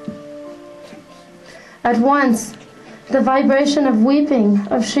 At once, the vibration of weeping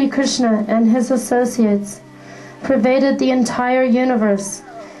of Sri Krishna and his associates pervaded the entire universe,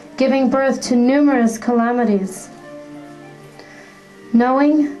 giving birth to numerous calamities.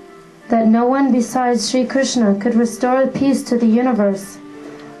 Knowing that no one besides Sri Krishna could restore peace to the universe,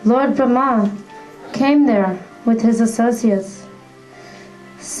 Lord Brahma came there with his associates.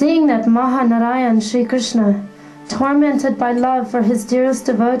 Seeing that Narayan Sri Krishna, tormented by love for his dearest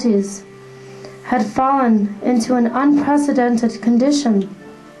devotees, had fallen into an unprecedented condition,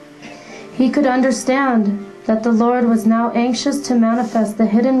 he could understand that the Lord was now anxious to manifest the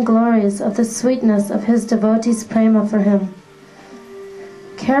hidden glories of the sweetness of his devotees' prema for him.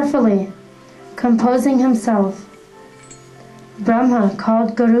 Carefully composing himself, Brahma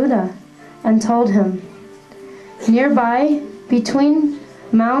called Garuda and told him, nearby, between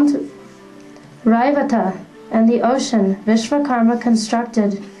Mount Raivata and the ocean, Vishvakarma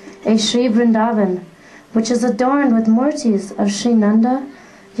constructed a Sri Vrindavan, which is adorned with murtis of Sri Nanda,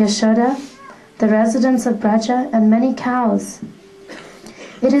 Yashoda, the residents of Vraja, and many cows.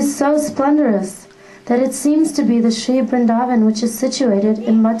 It is so splendorous that it seems to be the Sri Vrindavan which is situated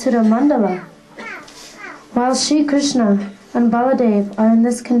in Mathura Mandala. While Sri Krishna and Baladev are in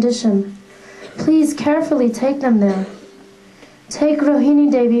this condition, please carefully take them there. Take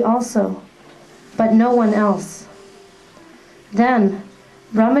Rohini Devi also, but no one else. Then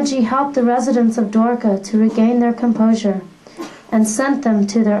Brahmaji helped the residents of Dwarka to regain their composure and sent them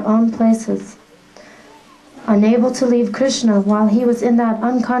to their own places. Unable to leave Krishna while he was in that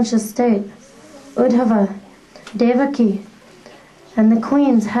unconscious state, Uddhava, Devaki, and the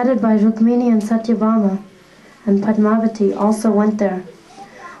queens headed by Rukmini and Satyabhama and Padmavati also went there.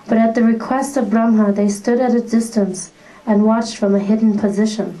 But at the request of Brahma, they stood at a distance and watched from a hidden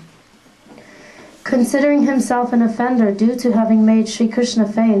position. Considering himself an offender due to having made Sri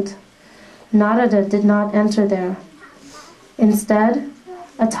Krishna faint, Narada did not enter there. Instead,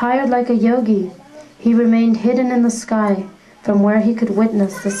 attired like a yogi, he remained hidden in the sky from where he could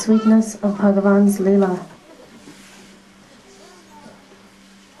witness the sweetness of Bhagavan's Lila.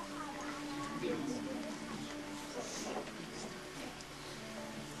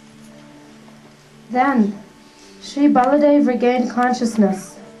 Then, Sri Baladev regained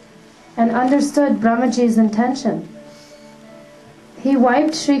consciousness and understood Brahmaji's intention. He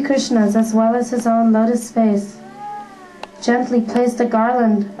wiped Sri Krishna's as well as his own lotus face, gently placed a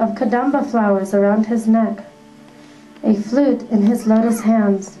garland of kadamba flowers around his neck, a flute in his lotus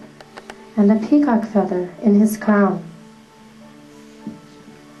hands, and a peacock feather in his crown.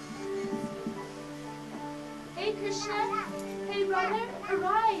 Hey Krishna, hey brother,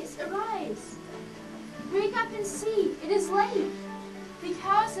 arise, arise. Wake up and see, it is late. The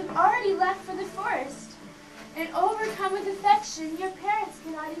cows have already left for the forest, and overcome with affection, your parents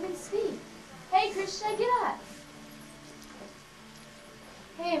cannot even speak. Hey Krishna, get up.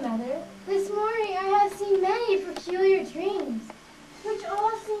 Hey Mother, this morning I have seen many peculiar dreams, which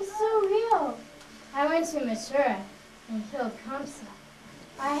all seem so real. I went to Mathura and killed Kamsa.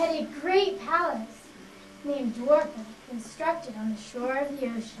 I had a great palace named Dwarka constructed on the shore of the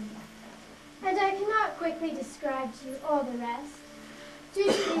ocean. And I cannot quickly describe to you all the rest, due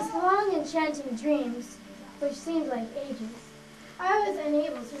to these long enchanting dreams, which seemed like ages. I was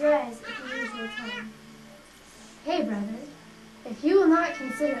unable to rise at the usual time. Hey brother, if you will not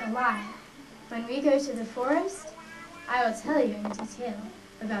consider a lie, when we go to the forest, I will tell you in detail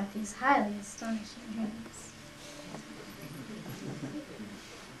about these highly astonishing dreams.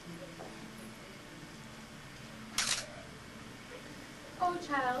 Oh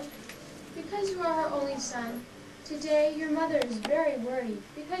child, because you are her only son, today your mother is very worried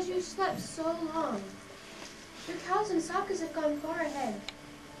because you slept so long. Your cows and sakas have gone far ahead.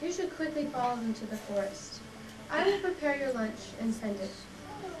 You should quickly follow them to the forest. I will prepare your lunch and send it.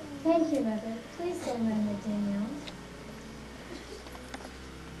 Thank you, Mother. Please send my midday meal.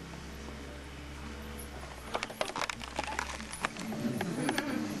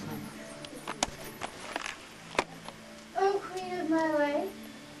 Oh, Queen of my life,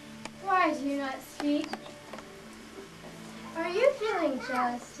 why do you not speak? Are you feeling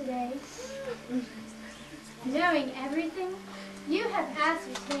jealous today? Knowing everything, you have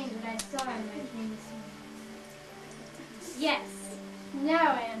ascertained what I saw in my dream this morning. Yes,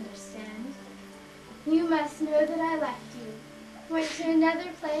 now I understand. You must know that I left you, went to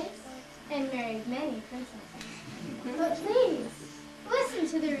another place, and married many princesses. But please, listen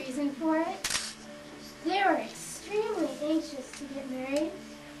to the reason for it. They were extremely anxious to get married,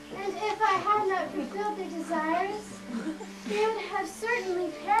 and if I had not fulfilled their desires, they would have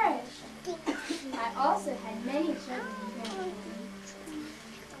certainly perished. I also had many children and grandchildren.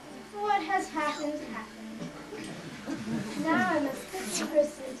 What has happened, happened. Now I must put the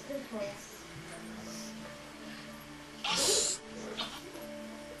Krsna into the forest.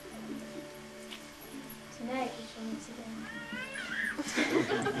 Tonight we shall meet again.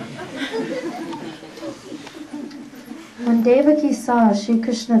 When Devaki saw Sri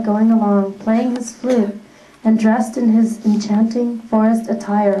Krishna going along, playing his flute, and dressed in his enchanting forest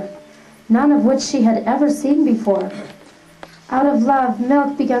attire, none of which she had ever seen before, out of love,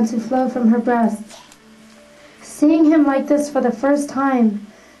 milk began to flow from her breasts. Seeing him like this for the first time,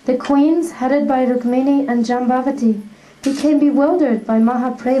 the queens, headed by Rukmini and Jambavati, became bewildered by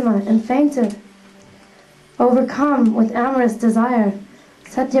Mahaprema and fainted. Overcome with amorous desire,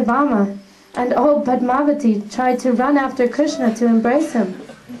 Satyabhama and old Padmavati tried to run after Krishna to embrace him.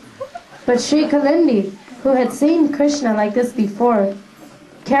 But Sri Kalindi, who had seen Krishna like this before,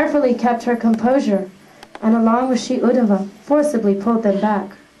 carefully kept her composure, and along with Sri Uddhava, forcibly pulled them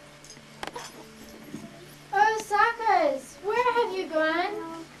back. Oh, Sakas, where have you gone?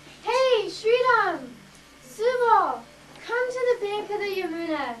 Hey, Sridham, Subal, come to the bank of the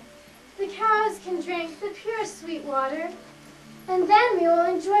Yamuna. and drink the pure sweet water, and then we will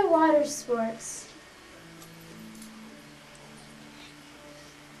enjoy water sports.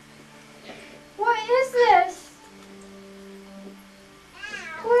 What is this?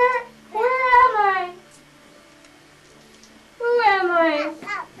 Where am I? Who am I?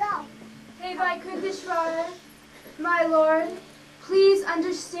 Hey, Vaikuntheshvara, my lord, please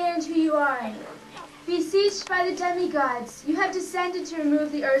understand who you are. Beseeched by the demigods, you have descended to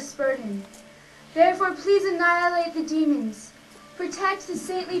remove the earth's burden. Therefore, please annihilate the demons, protect the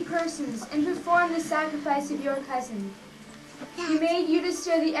saintly persons, and perform the sacrifice of your cousin. He made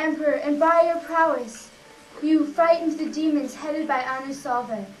Yudhisthira the emperor, and by your prowess, you frightened the demons headed by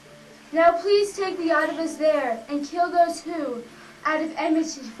Anusalva. Now please take the Yadavas there and kill those who, out of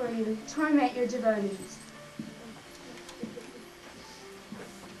enmity for you, torment your devotees.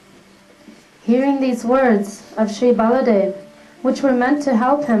 Hearing these words of Sri Baladev, which were meant to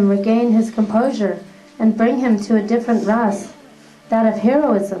help him regain his composure and bring him to a different ras, that of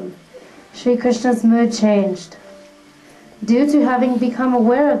heroism, Sri Krishna's mood changed. Due to having become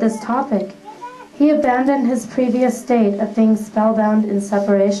aware of this topic, he abandoned his previous state of being spellbound in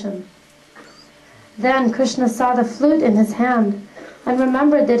separation. Then Krishna saw the flute in his hand and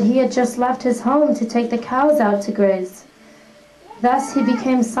remembered that he had just left his home to take the cows out to graze. Thus he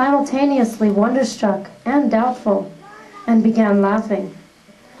became simultaneously wonderstruck and doubtful, and began laughing.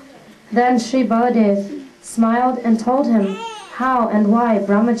 Then Sri Baladev smiled and told him how and why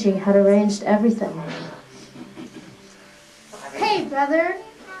Brahmaji had arranged everything. Hey, brother,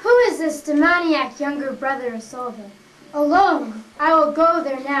 who is this demoniac younger brother of Solva? Alone, I will go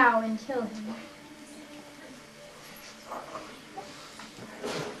there now and kill him.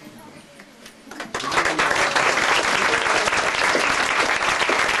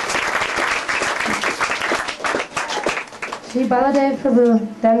 Sri Baladev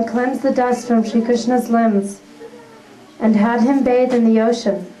Prabhu then cleansed the dust from Sri Krishna's limbs and had him bathe in the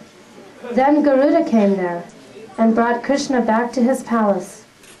ocean. Then Garuda came there and brought Krishna back to his palace.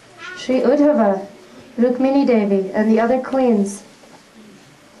 Sri Uddhava, Rukmini Devi, and the other queens,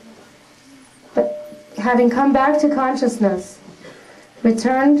 but having come back to consciousness,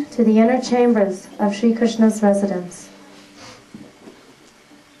 returned to the inner chambers of Sri Krishna's residence.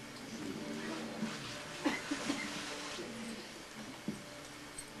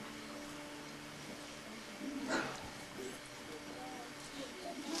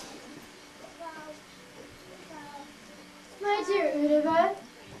 My dear Uddhava,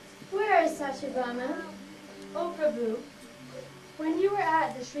 where is Satyabhama? O Prabhu, when you were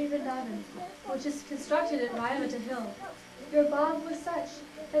at the Sri Vrindavan, which is constructed at Vaivata Hill, your bhav was such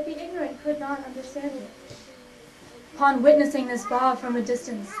that the ignorant could not understand it. Upon witnessing this bhav from a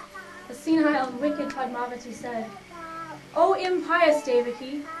distance, the senile and wicked Padmavati said, O impious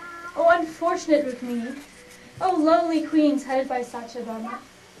Devaki, O unfortunate Rukmini, O lowly queens headed by Satyabhama,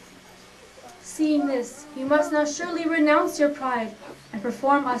 seeing this, you must now surely renounce your pride and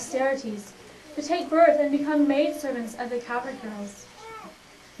perform austerities, to take birth and become maidservants of the cowherd girls.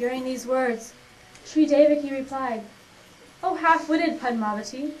 Hearing these words, Sri Devaki replied, O half-witted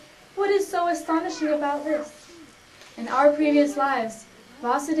Padmavati, what is so astonishing about this? In our previous lives,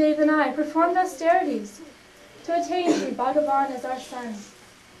 Vasudeva and I performed austerities to attain Sri Bhagavan as our son.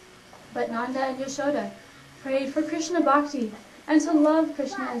 But Nanda and Yashoda prayed for Krishna Bhakti and to love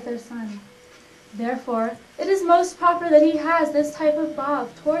Krishna as their son. Therefore, it is most proper that he has this type of bhav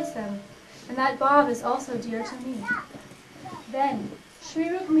towards them, and that bhav is also dear to me. Then, Sri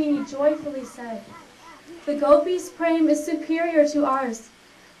Rukmini joyfully said, the gopis' prem is superior to ours,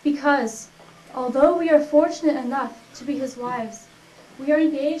 because, although we are fortunate enough to be his wives, we are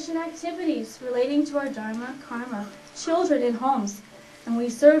engaged in activities relating to our dharma, karma, children in homes, and we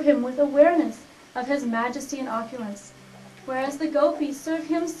serve him with awareness of his majesty and opulence, whereas the gopis serve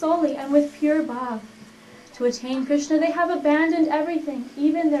him solely and with pure bhav. To attain Krishna, they have abandoned everything,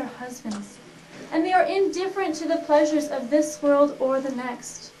 even their husbands, and they are indifferent to the pleasures of this world or the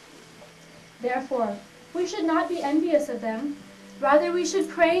next. Therefore, we should not be envious of them. Rather, we should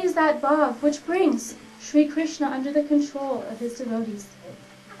praise that bhav which brings Sri Krishna under the control of his devotees.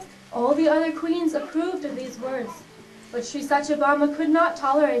 All the other queens approved of these words, but Sri Satyabhama could not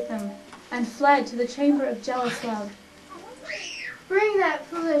tolerate them and fled to the chamber of jealous love. Bring that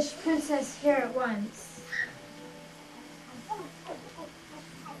foolish princess here at once.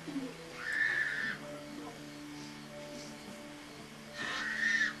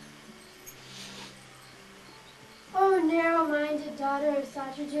 O narrow-minded daughter of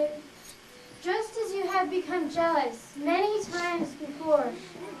Satyajit, just as you have become jealous many times before,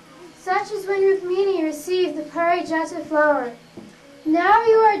 such as when Rukmini received the Parijata flower, now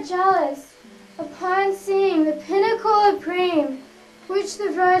you are jealous upon seeing the pinnacle of prem which the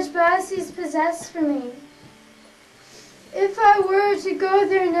Vrajbasis possess for me. If I were to go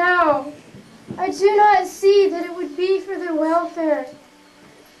there now, I do not see that it would be for their welfare.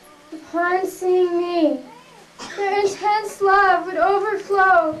 Upon seeing me, their intense love would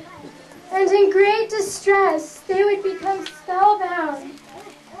overflow, and in great distress they would become spellbound.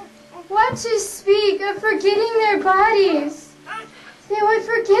 What to speak of forgetting their bodies? They would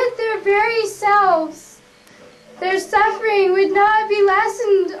forget their very selves. Their suffering would not be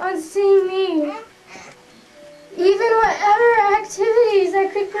lessened on seeing me. Even whatever activities I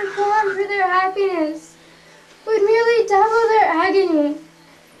could perform for their happiness would merely double their agony,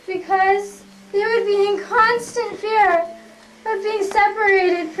 because they would be in constant fear of being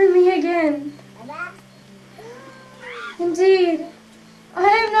separated from me again. Indeed, I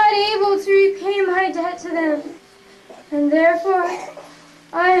am not able to repay my debt to them, and therefore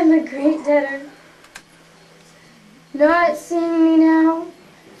I am a great debtor. Not seeing me now,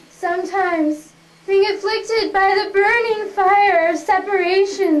 sometimes being afflicted by the burning fire of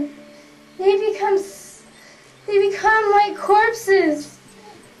separation, they become like corpses,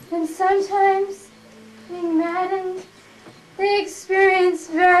 and sometimes, being maddened, they experience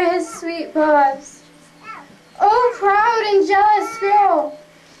various sweet bobs. Oh, proud and jealous girl!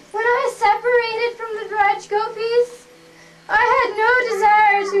 When I separated from the Vraj gopis, I had no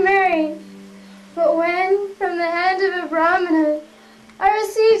desire to marry. But when, from the hand of a Brahmana, I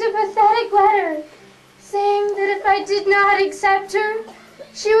received a pathetic letter saying that if I did not accept her,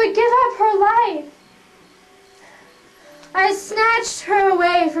 she would give up her life, I snatched her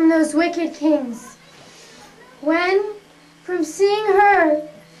away from those wicked kings. When, from seeing her,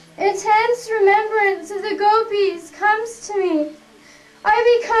 intense remembrance of the gopis comes to me,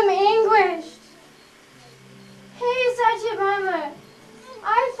 I become anguished. Hey, Satyabhama,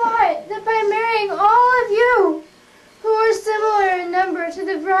 I thought that by marrying all of you, who were similar in number to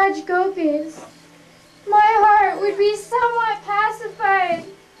the Vraj gopis, my heart would be somewhat pacified.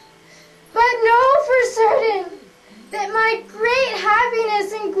 But know for certain that my great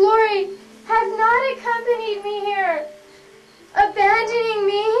happiness and glory have not accompanied me here. Abandoning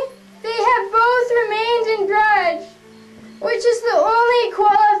me, they have both remained in Vraj, which is the only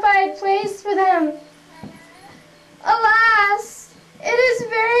qualified place for them. Alas, it is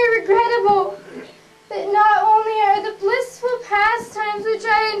very regrettable that not only are the blissful pastimes which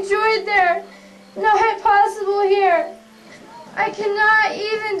I enjoyed there not possible here, I cannot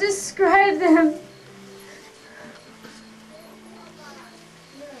even describe them.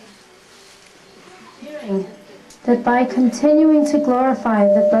 Hearing that by continuing to glorify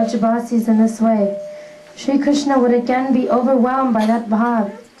the Vrajbasis in this way, Sri Krishna would again be overwhelmed by that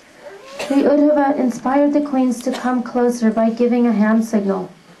bhav, Sri Uddhava inspired the queens to come closer by giving a hand signal.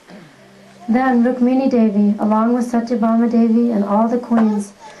 Then Rukmini Devi, along with Satyabhama Devi and all the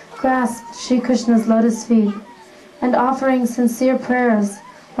queens, grasped Sri Krishna's lotus feet, and offering sincere prayers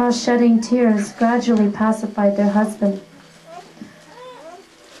while shedding tears, gradually pacified their husband.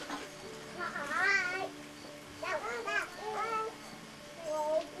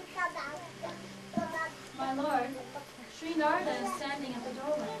 My lord, Sri Narada is standing at the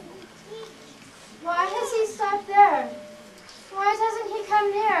doorway. Why has he stopped there? Why doesn't he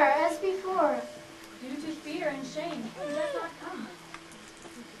come near as before? Due to fear and shame, he does not come.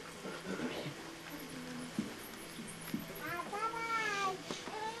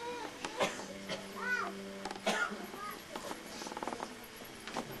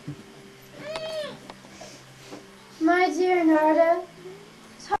 My dear Narada,